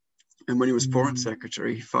 And when he was Foreign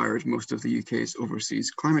Secretary, he fired most of the UK's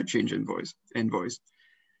overseas climate change envoys.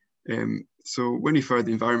 So when he fired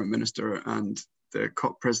the Environment Minister and the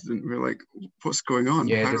COP president, we were like, what's going on?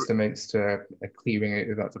 Yeah, just amounts to a clearing out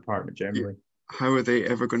of that department generally. How are they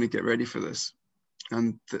ever going to get ready for this?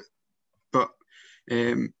 But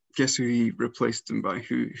guess who he replaced him by?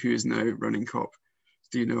 Who is now running COP?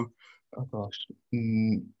 Do you know? Oh gosh,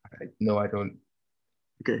 no, I don't.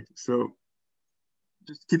 Okay, so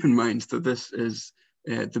just keep in mind that this is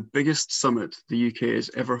the biggest summit the UK has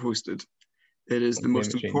ever hosted. It is the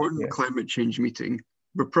most important climate change meeting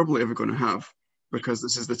we're probably ever going to have, because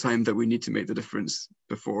this is the time that we need to make the difference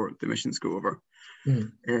before the emissions go over.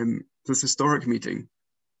 This historic meeting,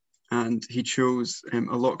 and he chose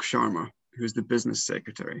Alok Sharma, who's the business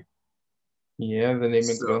secretary. Yeah, the name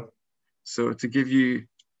rings a bell. So to give you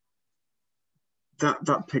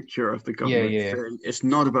that picture of the government saying it's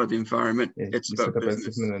not about the environment, it's about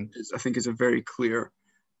business. I think it's a very clear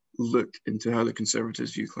look into how the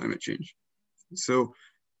Conservatives view climate change. So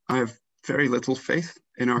I have very little faith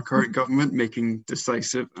in our current government making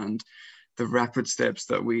decisive and the rapid steps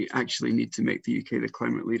that we actually need to make the UK the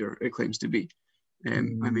climate leader it claims to be. I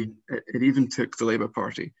mean, it even took the Labour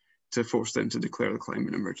Party to force them to declare the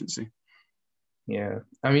climate emergency. Yeah,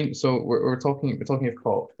 I mean, so we're talking of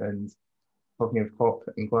COP and talking of COP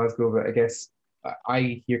in Glasgow, but I guess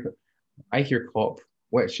I hear COP,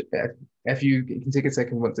 which if you can take a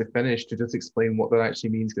second once I finish to just explain what that actually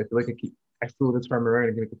means, because I feel like I throw the term around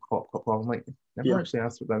and go COP. I'm like, I never actually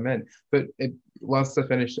asked what that meant. But whilst I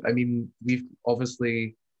finish, I mean, we've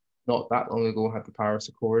obviously not that long ago had the Paris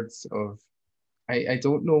Accords of, I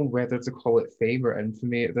don't know whether to call it fame or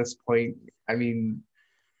infamy at this point. I mean,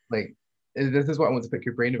 like, this is what I want to pick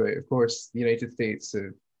your brain about. Of course, the United States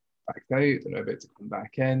have backed out, they're now about to come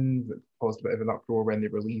back in, that caused a bit of an uproar when they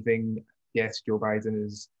were leaving. Yes, Joe Biden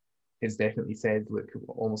has definitely said, look,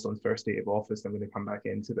 almost on first day of office, I'm going to come back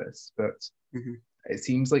into this. But it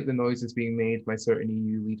seems like the noise is being made by certain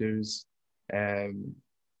EU leaders and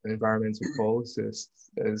environmental policists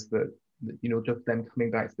is that, just them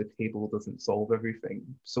coming back to the table doesn't solve everything.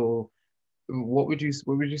 So what would you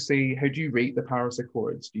say, how do you rate the Paris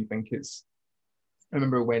Accords? Do you think I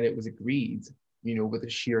remember when it was agreed, with the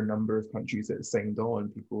sheer number of countries that signed on,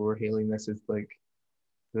 people were hailing this as like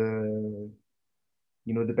the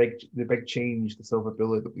big change, the silver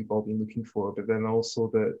bullet that we've all been looking for. But then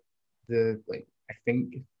also I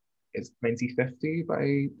think it's 2050 by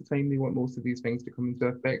the time they want most of these things to come into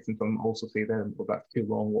effect. And some also say then, well, that's too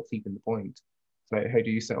long, what's even the point? So how do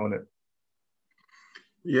you sit on it?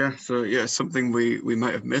 Yeah, so something we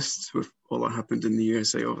might have missed with all that happened in the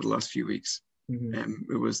USA over the last few weeks.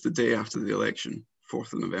 It was the day after the election,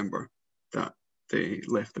 4th of November, that they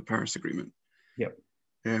left the Paris Agreement. Yep.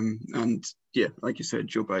 And yeah, like you said,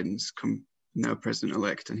 Joe Biden's now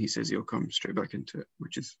president-elect, and he says he'll come straight back into it,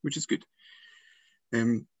 which is good.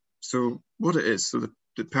 So what it is, so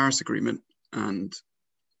the Paris Agreement, and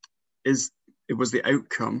it was the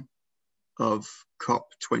outcome of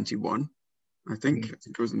COP21, I think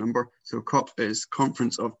it was the number. So COP is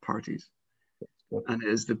Conference of Parties, and it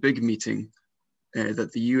is the big meeting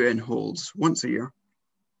that the UN holds once a year,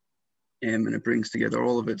 and it brings together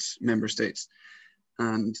all of its member states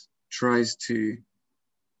and tries to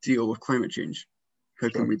deal with climate change. How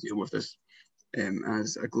can we deal with this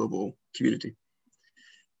as a global community?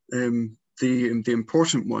 The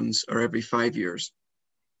important ones are every 5 years.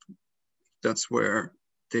 That's where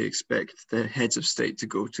they expect the heads of state to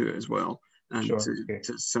go to it as well, and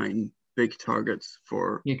to sign big targets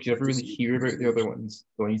for. Yeah, because you never really hear about the other ones.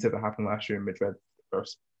 The one you said that happened last year in Madrid, the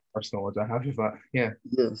first knowledge I have of that. Yeah.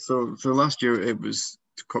 Yeah. So last year it was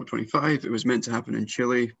COP25. It was meant to happen in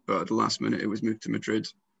Chile, but at the last minute it was moved to Madrid.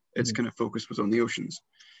 Its kind of focus was on the oceans.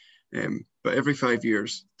 But every 5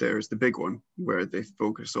 years there's the big one where they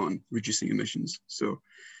focus on reducing emissions. So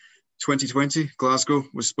 2020, Glasgow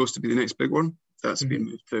was supposed to be the next big one. That's been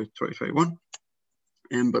moved to 2021.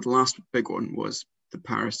 But the last big one was the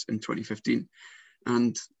Paris in 2015.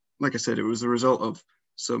 And like I said, it was a result of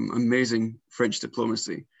some amazing French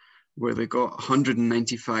diplomacy where they got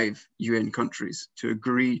 195 UN countries to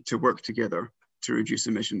agree to work together to reduce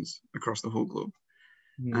emissions across the whole globe.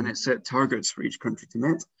 And it set targets for each country to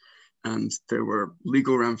meet. And there were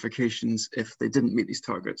legal ramifications if they didn't meet these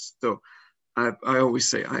targets. So I always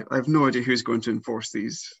say I have no idea who's going to enforce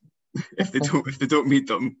these if they don't meet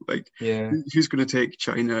them. Like, who's going to take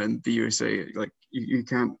China and the USA? Like, you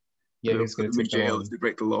can't who's put them in jail if they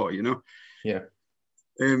break the law, you know? Yeah.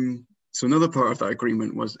 So another part of that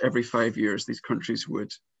agreement was every 5 years these countries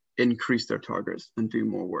would increase their targets and do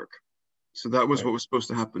more work. So that was what was supposed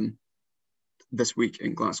to happen this week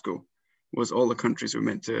in Glasgow. Was all the countries were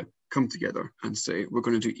meant to come together and say, we're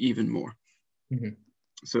going to do even more.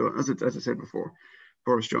 So as I said before,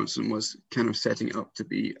 Boris Johnson was kind of setting it up to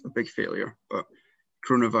be a big failure, but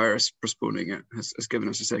coronavirus postponing it has given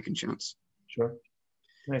us a second chance. Sure.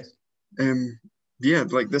 Nice. Yeah,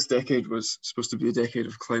 like this decade was supposed to be a decade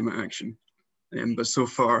of climate action. But so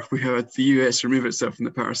far we had the US remove itself from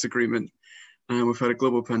the Paris Agreement, and we've had a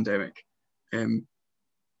global pandemic.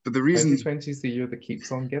 But the reason 2020 is the year that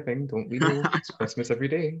keeps on giving, don't we know? It's Christmas every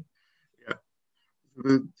day. Yeah.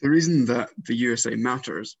 The reason that the USA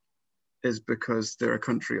matters is because they're a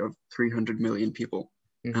country of 300 million people,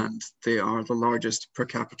 and they are the largest per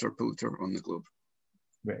capita polluter on the globe.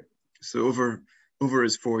 Right. So over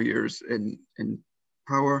his 4 years in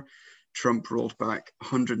power, Trump rolled back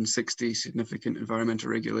 160 significant environmental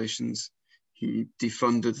regulations. He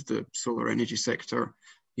defunded the solar energy sector.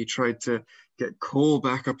 He tried to get coal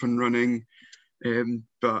back up and running,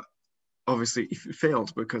 but obviously he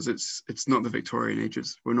failed because it's not the Victorian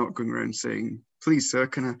ages. We're not going around saying, "Please, sir,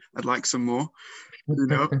 I'd like some more." You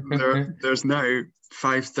know, there's now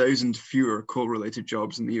 5,000 fewer coal-related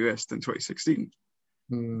jobs in the US than 2016.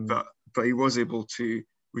 But he was able to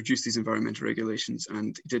reduce these environmental regulations,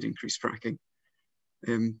 and he did increase fracking.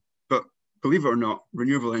 But believe it or not,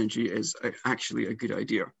 renewable energy is actually a good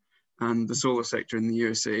idea. And the solar sector in the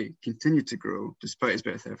USA continued to grow despite its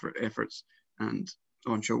best efforts. And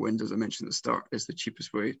onshore wind, as I mentioned at the start, is the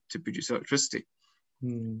cheapest way to produce electricity.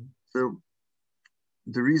 So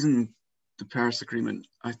the reason the Paris Agreement,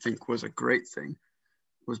 I think, was a great thing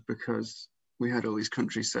was because we had all these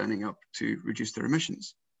countries signing up to reduce their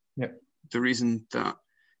emissions. Yeah. The reason that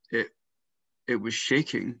it was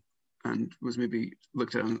shaking and was maybe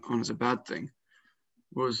looked at on as a bad thing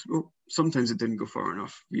was, well, sometimes it didn't go far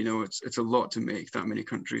enough. You know, it's a lot to make that many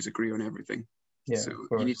countries agree on everything. Yeah, so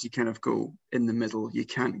you need to kind of go in the middle. You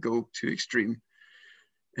can't go too extreme.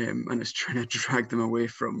 And it's trying to drag them away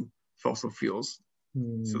from fossil fuels.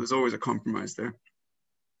 So there's always a compromise there.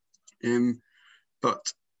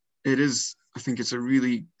 But I think it's a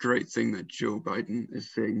really great thing that Joe Biden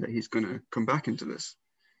is saying that he's going to come back into this.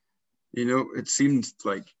 You know, it seemed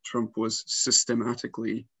like Trump was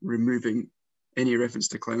systematically removing any reference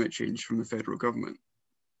to climate change from the federal government.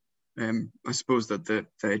 I suppose that the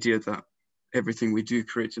idea that everything we do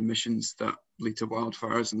creates emissions that lead to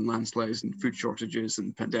wildfires and landslides and food shortages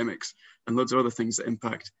and pandemics and loads of other things that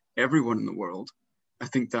impact everyone in the world, I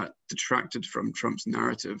think that detracted from Trump's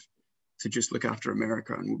narrative to just look after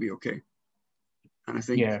America and we'll be okay. And I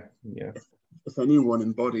think if anyone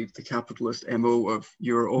embodied the capitalist MO of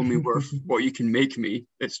you're only worth what you can make me,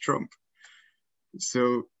 it's Trump.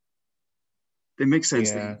 So it makes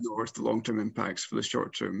sense that he ignores the long-term impacts for the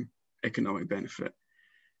short-term economic benefit.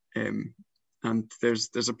 And there's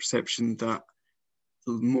a perception that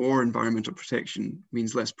more environmental protection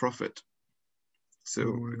means less profit. So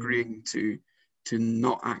agreeing to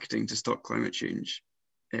not acting to stop climate change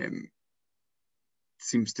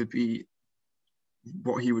seems to be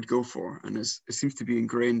what he would go for, and it seems to be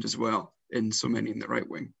ingrained as well in so many in the right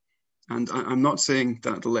wing. And I'm not saying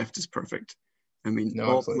that the left is perfect. I mean,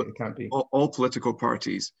 No, absolutely, it can't be. All political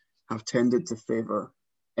parties have tended to favor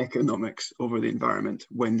economics over the environment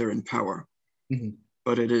when they're in power. Mm-hmm.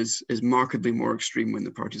 But it is markedly more extreme when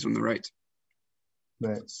the party's on the right.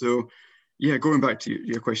 Right. So, yeah, going back to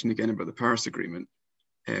your question again about the Paris Agreement,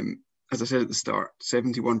 as I said at the start,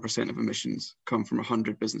 71% of emissions come from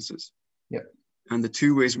 100 businesses. Yep. And the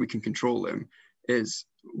two ways we can control them is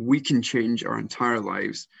we can change our entire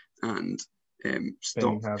lives and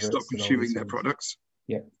stop consuming their products.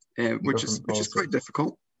 Yeah. Which is quite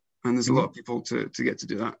difficult, and there's a lot of people to get to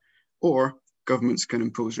do that. Or governments can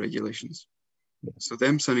impose regulations. Yeah. So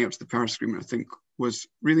them signing up to the Paris Agreement, I think, was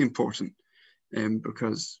really important,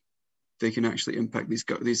 because they can actually impact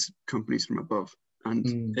these companies from above,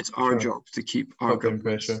 and it's our job to keep our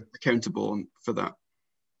governments accountable for that.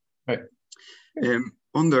 Right.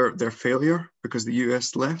 On their failure because the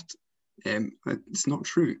US left, it's not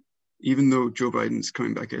true. Even though Joe Biden's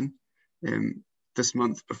coming back in, this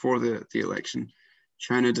month before the election,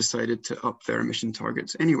 China decided to up their emission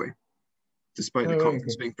targets anyway, despite the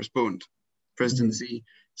conference being postponed. President Xi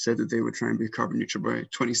said that they would try and be carbon neutral by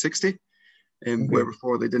 2060, where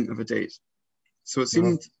before they didn't have a date. So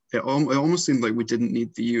it almost seemed like we didn't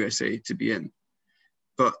need the USA to be in.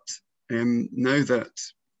 But now that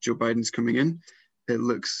Joe Biden's coming in, it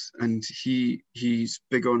looks, and he's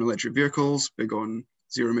big on electric vehicles, big on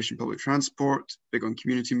zero emission public transport, big on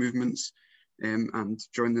community movements, and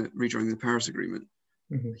rejoining the Paris Agreement.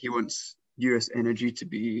 He wants US energy to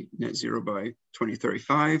be net zero by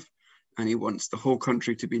 2035, and he wants the whole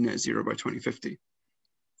country to be net zero by 2050.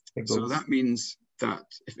 So that means that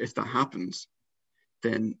if that happens,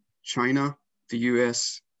 then China, the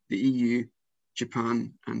US, the EU,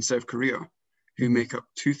 Japan, and South Korea, who make up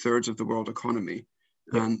 2/3 of the world economy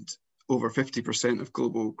and over 50% of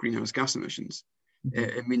global greenhouse gas emissions,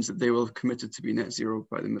 it means that they will have committed to be net zero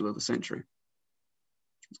by the middle of the century.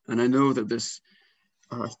 And I know that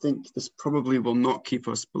I think this probably will not keep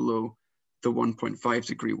us below the 1.5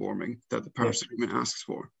 degree warming that the Paris Agreement asks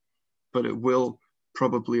for, but it will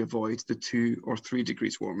probably avoid the 2 or 3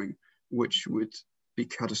 degrees warming, which would be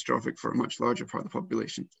catastrophic for a much larger part of the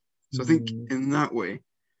population. So I think in that way,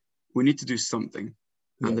 we need to do something.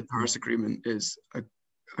 And the Paris Agreement is a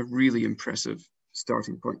really impressive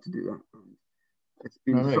starting point to do that. It's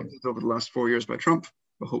been disrupted over the last 4 years by Trump,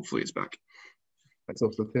 but hopefully it's back. That's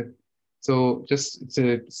also good. So just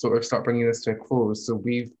to sort of start bringing this to a close, so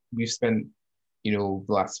we've spent, the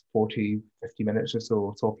last 40, 50 minutes or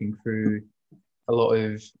so talking through a lot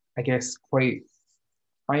of, I guess, quite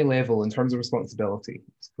high level in terms of responsibility.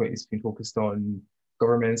 It's been focused on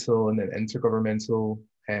governmental and then intergovernmental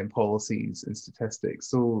policies and statistics.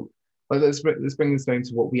 So let's bring this down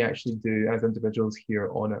to what we actually do as individuals here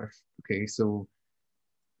on Earth. Okay, so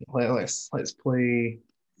let's play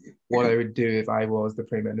what I would do if I was the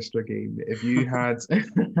Prime Minister game. If you had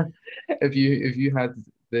if you had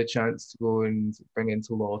the chance to go and bring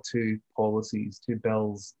into law 2 policies, 2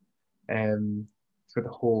 bills, for the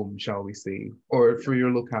home, shall we say, or for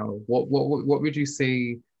your locale, what would you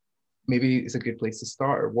say? Maybe it's a good place to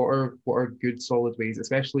start. Or what are good solid ways,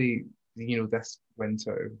 especially this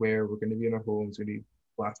winter where we're going to be in our homes, we're going to be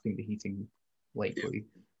blasting the heating likely.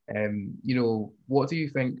 What do you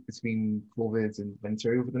think between COVID and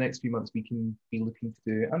winter over the next few months we can be looking to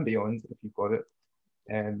do and beyond, if you've got it,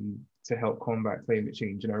 to help combat climate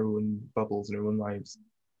change in our own bubbles, in our own lives?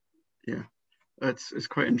 Yeah, it's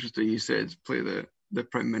quite interesting you said play the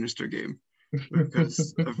Prime Minister game,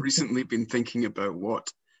 because I've recently been thinking about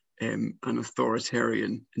what an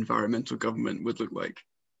authoritarian environmental government would look like.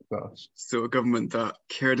 Gosh. So a government that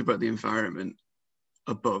cared about the environment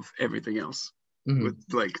above everything else.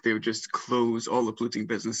 They would just close all the polluting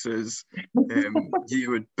businesses.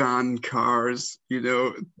 You would ban cars.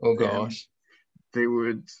 Oh gosh. They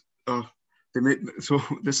would. So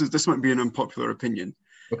this might be an unpopular opinion.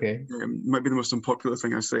 Okay. Might be the most unpopular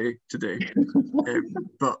thing I say today.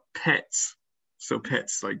 But pets. So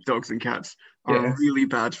pets like dogs and cats are really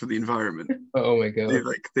bad for the environment. Oh my god.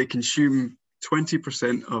 They consume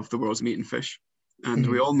 20% of the world's meat and fish. And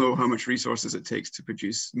we all know how much resources it takes to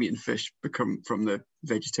produce meat and fish from the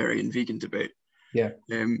vegetarian vegan debate. Yeah.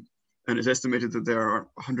 And it's estimated that there are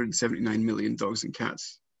 179 million dogs and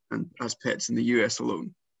cats as pets in the US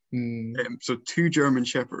alone. So 2 German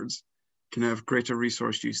shepherds can have greater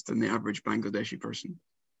resource use than the average Bangladeshi person.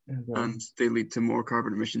 And they lead to more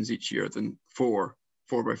carbon emissions each year than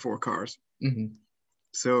 4x4 cars.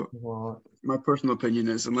 So What? my personal opinion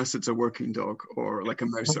is, unless it's a working dog or like a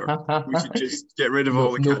mouser, we should just get rid of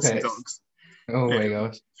all No, the no cats and pets. dogs Oh my um,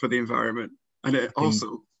 gosh. for the environment. And it Can,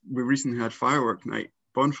 also, we recently had firework night,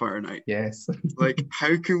 bonfire night. yes. Like,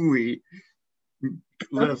 how can we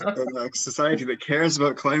live in a society that cares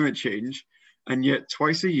about climate change, and yet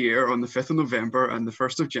twice a year on the 5th of November and the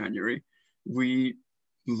 1st of January, we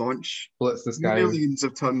launch Blitz the sky with millions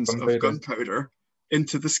of tons of gunpowder. gunpowder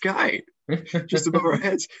into the sky just above our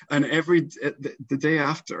heads. And the day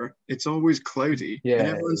after, it's always cloudy. And Yeah.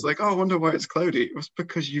 everyone's like, oh, I wonder why it's cloudy. It was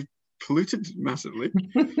because you've polluted massively.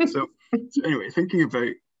 So, so anyway, thinking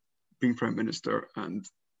about being prime minister, and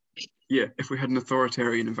yeah, if we had an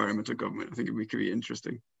authoritarian environmental government, I think it could be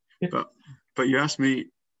interesting. But you asked me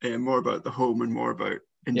more about the home and more about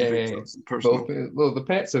Yeah. individuals and personal. Well, the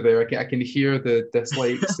pets are there. I can hear the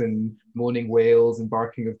dislikes and moaning wails and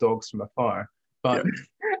barking of dogs from afar. But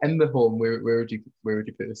Yeah. in the home, where would you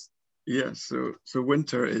put this? Yeah, so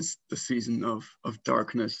winter is the season of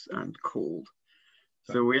darkness and cold.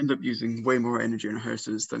 So we end up using way more energy in our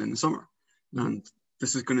houses than in the summer. Mm-hmm. And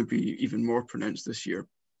this is going to be even more pronounced this year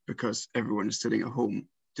because everyone is sitting at home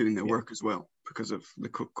doing their work as well because of the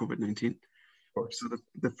COVID-19. Of course. So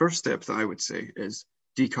the first step that I would say is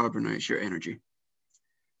decarbonize your energy.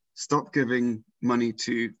 Stop giving money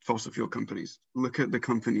to fossil fuel companies. Look at the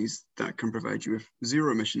companies that can provide you with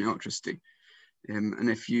zero emission electricity. And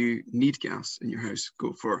if you need gas in your house,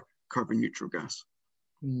 go for carbon neutral gas.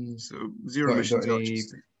 So zero emissions Got any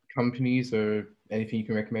electricity. companies or anything you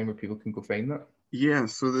can recommend where people can go find that? Yeah,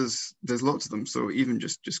 so there's lots of them. So even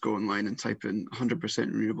just go online and type in 100%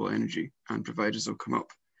 renewable energy, and providers will come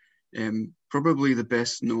up. Probably the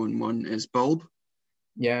best known one is Bulb.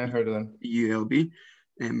 Yeah, I heard of them. ULB,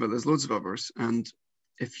 but there's loads of others. And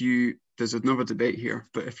there's another debate here,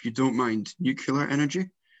 but if you don't mind nuclear energy,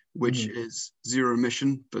 which is zero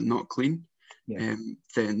emission but not clean, then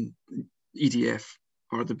EDF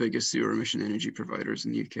are the biggest zero emission energy providers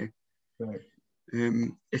in the UK. Right.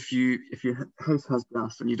 If your house has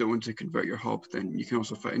gas and you don't want to convert your hob, then you can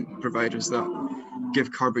also find providers that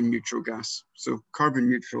give carbon neutral gas. So carbon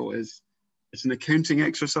neutral it's an accounting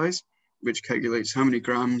exercise which calculates how many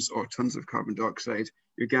grams or tons of carbon dioxide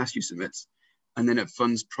your gas use emits, and then it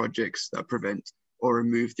funds projects that prevent or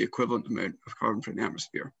remove the equivalent amount of carbon from the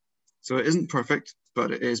atmosphere. So it isn't perfect,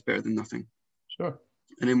 but it is better than nothing. Sure.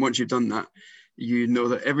 And then once you've done that, you know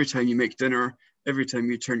that every time you make dinner, every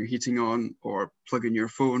time you turn your heating on or plug in your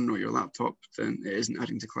phone or your laptop, then it isn't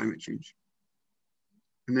adding to climate change.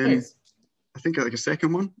 And then I think like a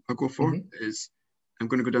second one I'll go for is I'm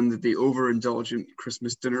going to go down the overindulgent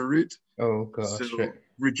Christmas dinner route. Oh gosh. So right.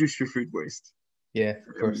 reduce your food waste. Yeah,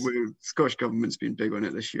 of course. Scottish government's been big on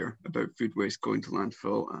it this year about food waste going to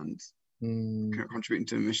landfill and contributing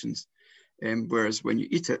to emissions. Whereas when you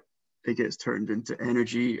eat it, it gets turned into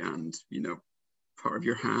energy and, part of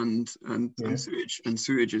your hand and sewage. And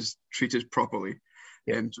sewage is treated properly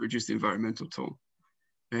to reduce the environmental toll.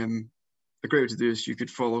 A great way to do this, you could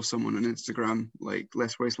follow someone on Instagram like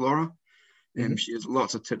Less Waste Laura. She has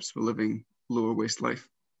lots of tips for living lower waste life.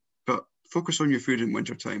 But focus on your food in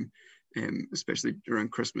wintertime, especially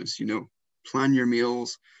around Christmas. Plan your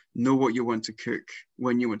meals, know what you want to cook,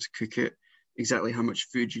 when you want to cook it, exactly how much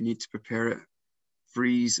food you need to prepare it,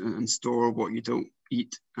 freeze and store what you don't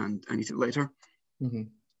eat and eat it later.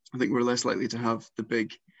 I think we're less likely to have the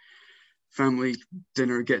big family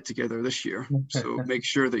dinner get together this year. So make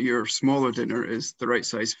sure that your smaller dinner is the right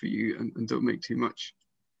size for you and don't make too much.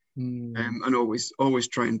 And always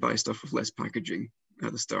try and buy stuff with less packaging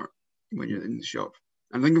at the start when you're in the shop.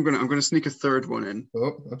 And I think I'm gonna sneak a third one in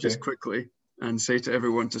just quickly and say to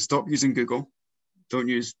everyone to stop using Google. Don't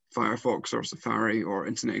use Firefox or Safari or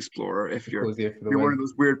Internet Explorer if you're one of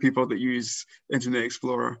those weird people that use Internet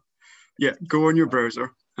Explorer. Yeah, go on your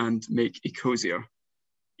browser and make Ecosia,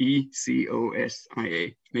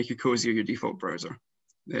 ECOSIA. Make Ecosia your default browser.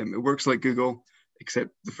 It works like Google,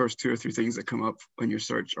 except the first 2 or 3 things that come up on your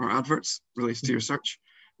search are adverts related to your search.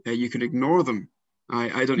 You can ignore them.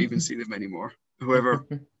 I don't even see them anymore. However,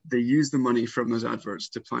 they use the money from those adverts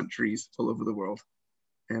to plant trees all over the world.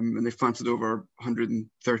 And they've planted over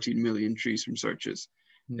 113 million trees from searches.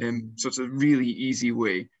 So it's a really easy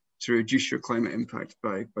way to reduce your climate impact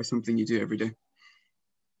by something you do every day.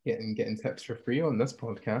 Getting tips for free on this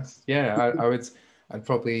podcast. Yeah, I'd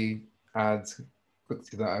probably add quickly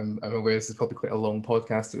to that. I'm aware this is probably quite a long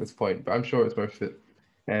podcast at this point, but I'm sure it's worth it.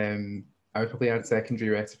 I would probably add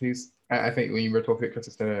secondary recipes. I think when you were talking about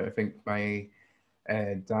Christmas dinner, I think my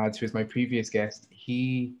dad, who was my previous guest,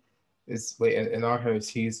 he is like in our house.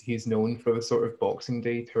 He's known for the sort of Boxing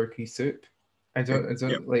Day turkey soup. I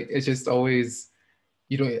don't like. It's just always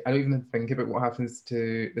I don't even think about what happens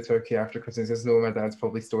to the turkey after Christmas. I just know my dad's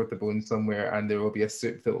probably stored the bones somewhere, and there will be a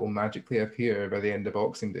soup that will magically appear by the end of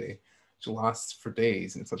Boxing Day, which will last for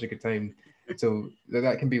days, and it's such a good time. So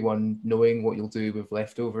that can be one, knowing what you'll do with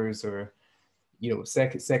leftovers, or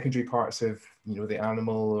secondary parts of the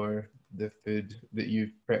animal or the food that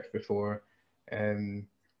you've prepped before. Yeah,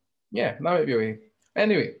 that might be a way.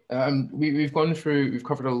 Anyway, we've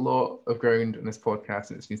covered a lot of ground in this podcast,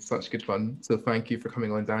 and it's been such good fun. So thank you for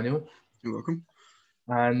coming on, Daniel. You're welcome.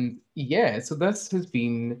 And yeah, so this has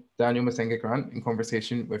been Daniel Masenga Grant in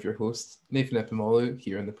conversation with your host, Nathan Epimolu,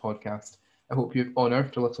 here on the podcast. I hope you've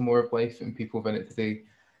unearthed a little more of life and people in it today.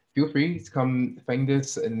 Feel free to come find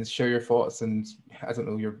us and share your thoughts and, I don't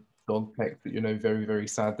know, your dog pic that you're now very, very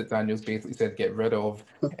sad that Daniel's basically said get rid of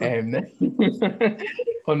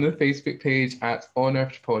on the Facebook page at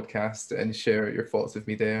Unearthed Podcast, and share your thoughts with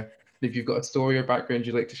me there. If you've got a story or background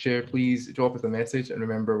you'd like to share, please drop us a message. And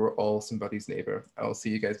remember, we're all somebody's neighbor. I'll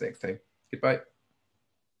see you guys next time. Goodbye.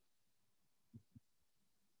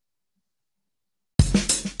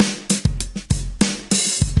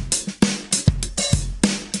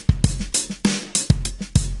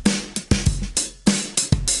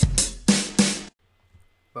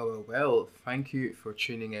 Well, thank you for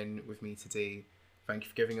tuning in with me today. Thank you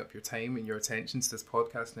for giving up your time and your attention to this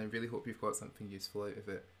podcast, and I really hope you've got something useful out of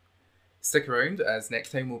it. Stick around, as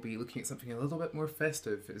next time we'll be looking at something a little bit more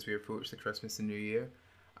festive as we approach the Christmas and New Year.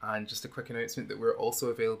 And just a quick announcement that we're also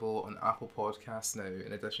available on Apple Podcasts now,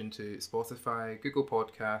 in addition to Spotify, Google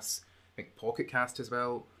Podcasts, I think Pocket Cast as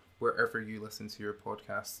well, wherever you listen to your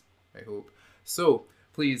podcasts, I hope. So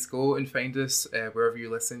please go and find us wherever you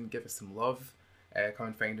listen, give us some love. Come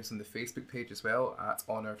and find us on the Facebook page as well at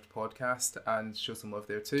Unearthed Podcast, and show some love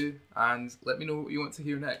there too. And let me know what you want to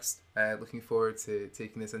hear next. Looking forward to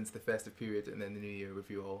taking this into the festive period and then the new year with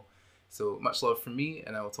you all. So much love from me,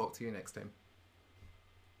 and I will talk to you next time.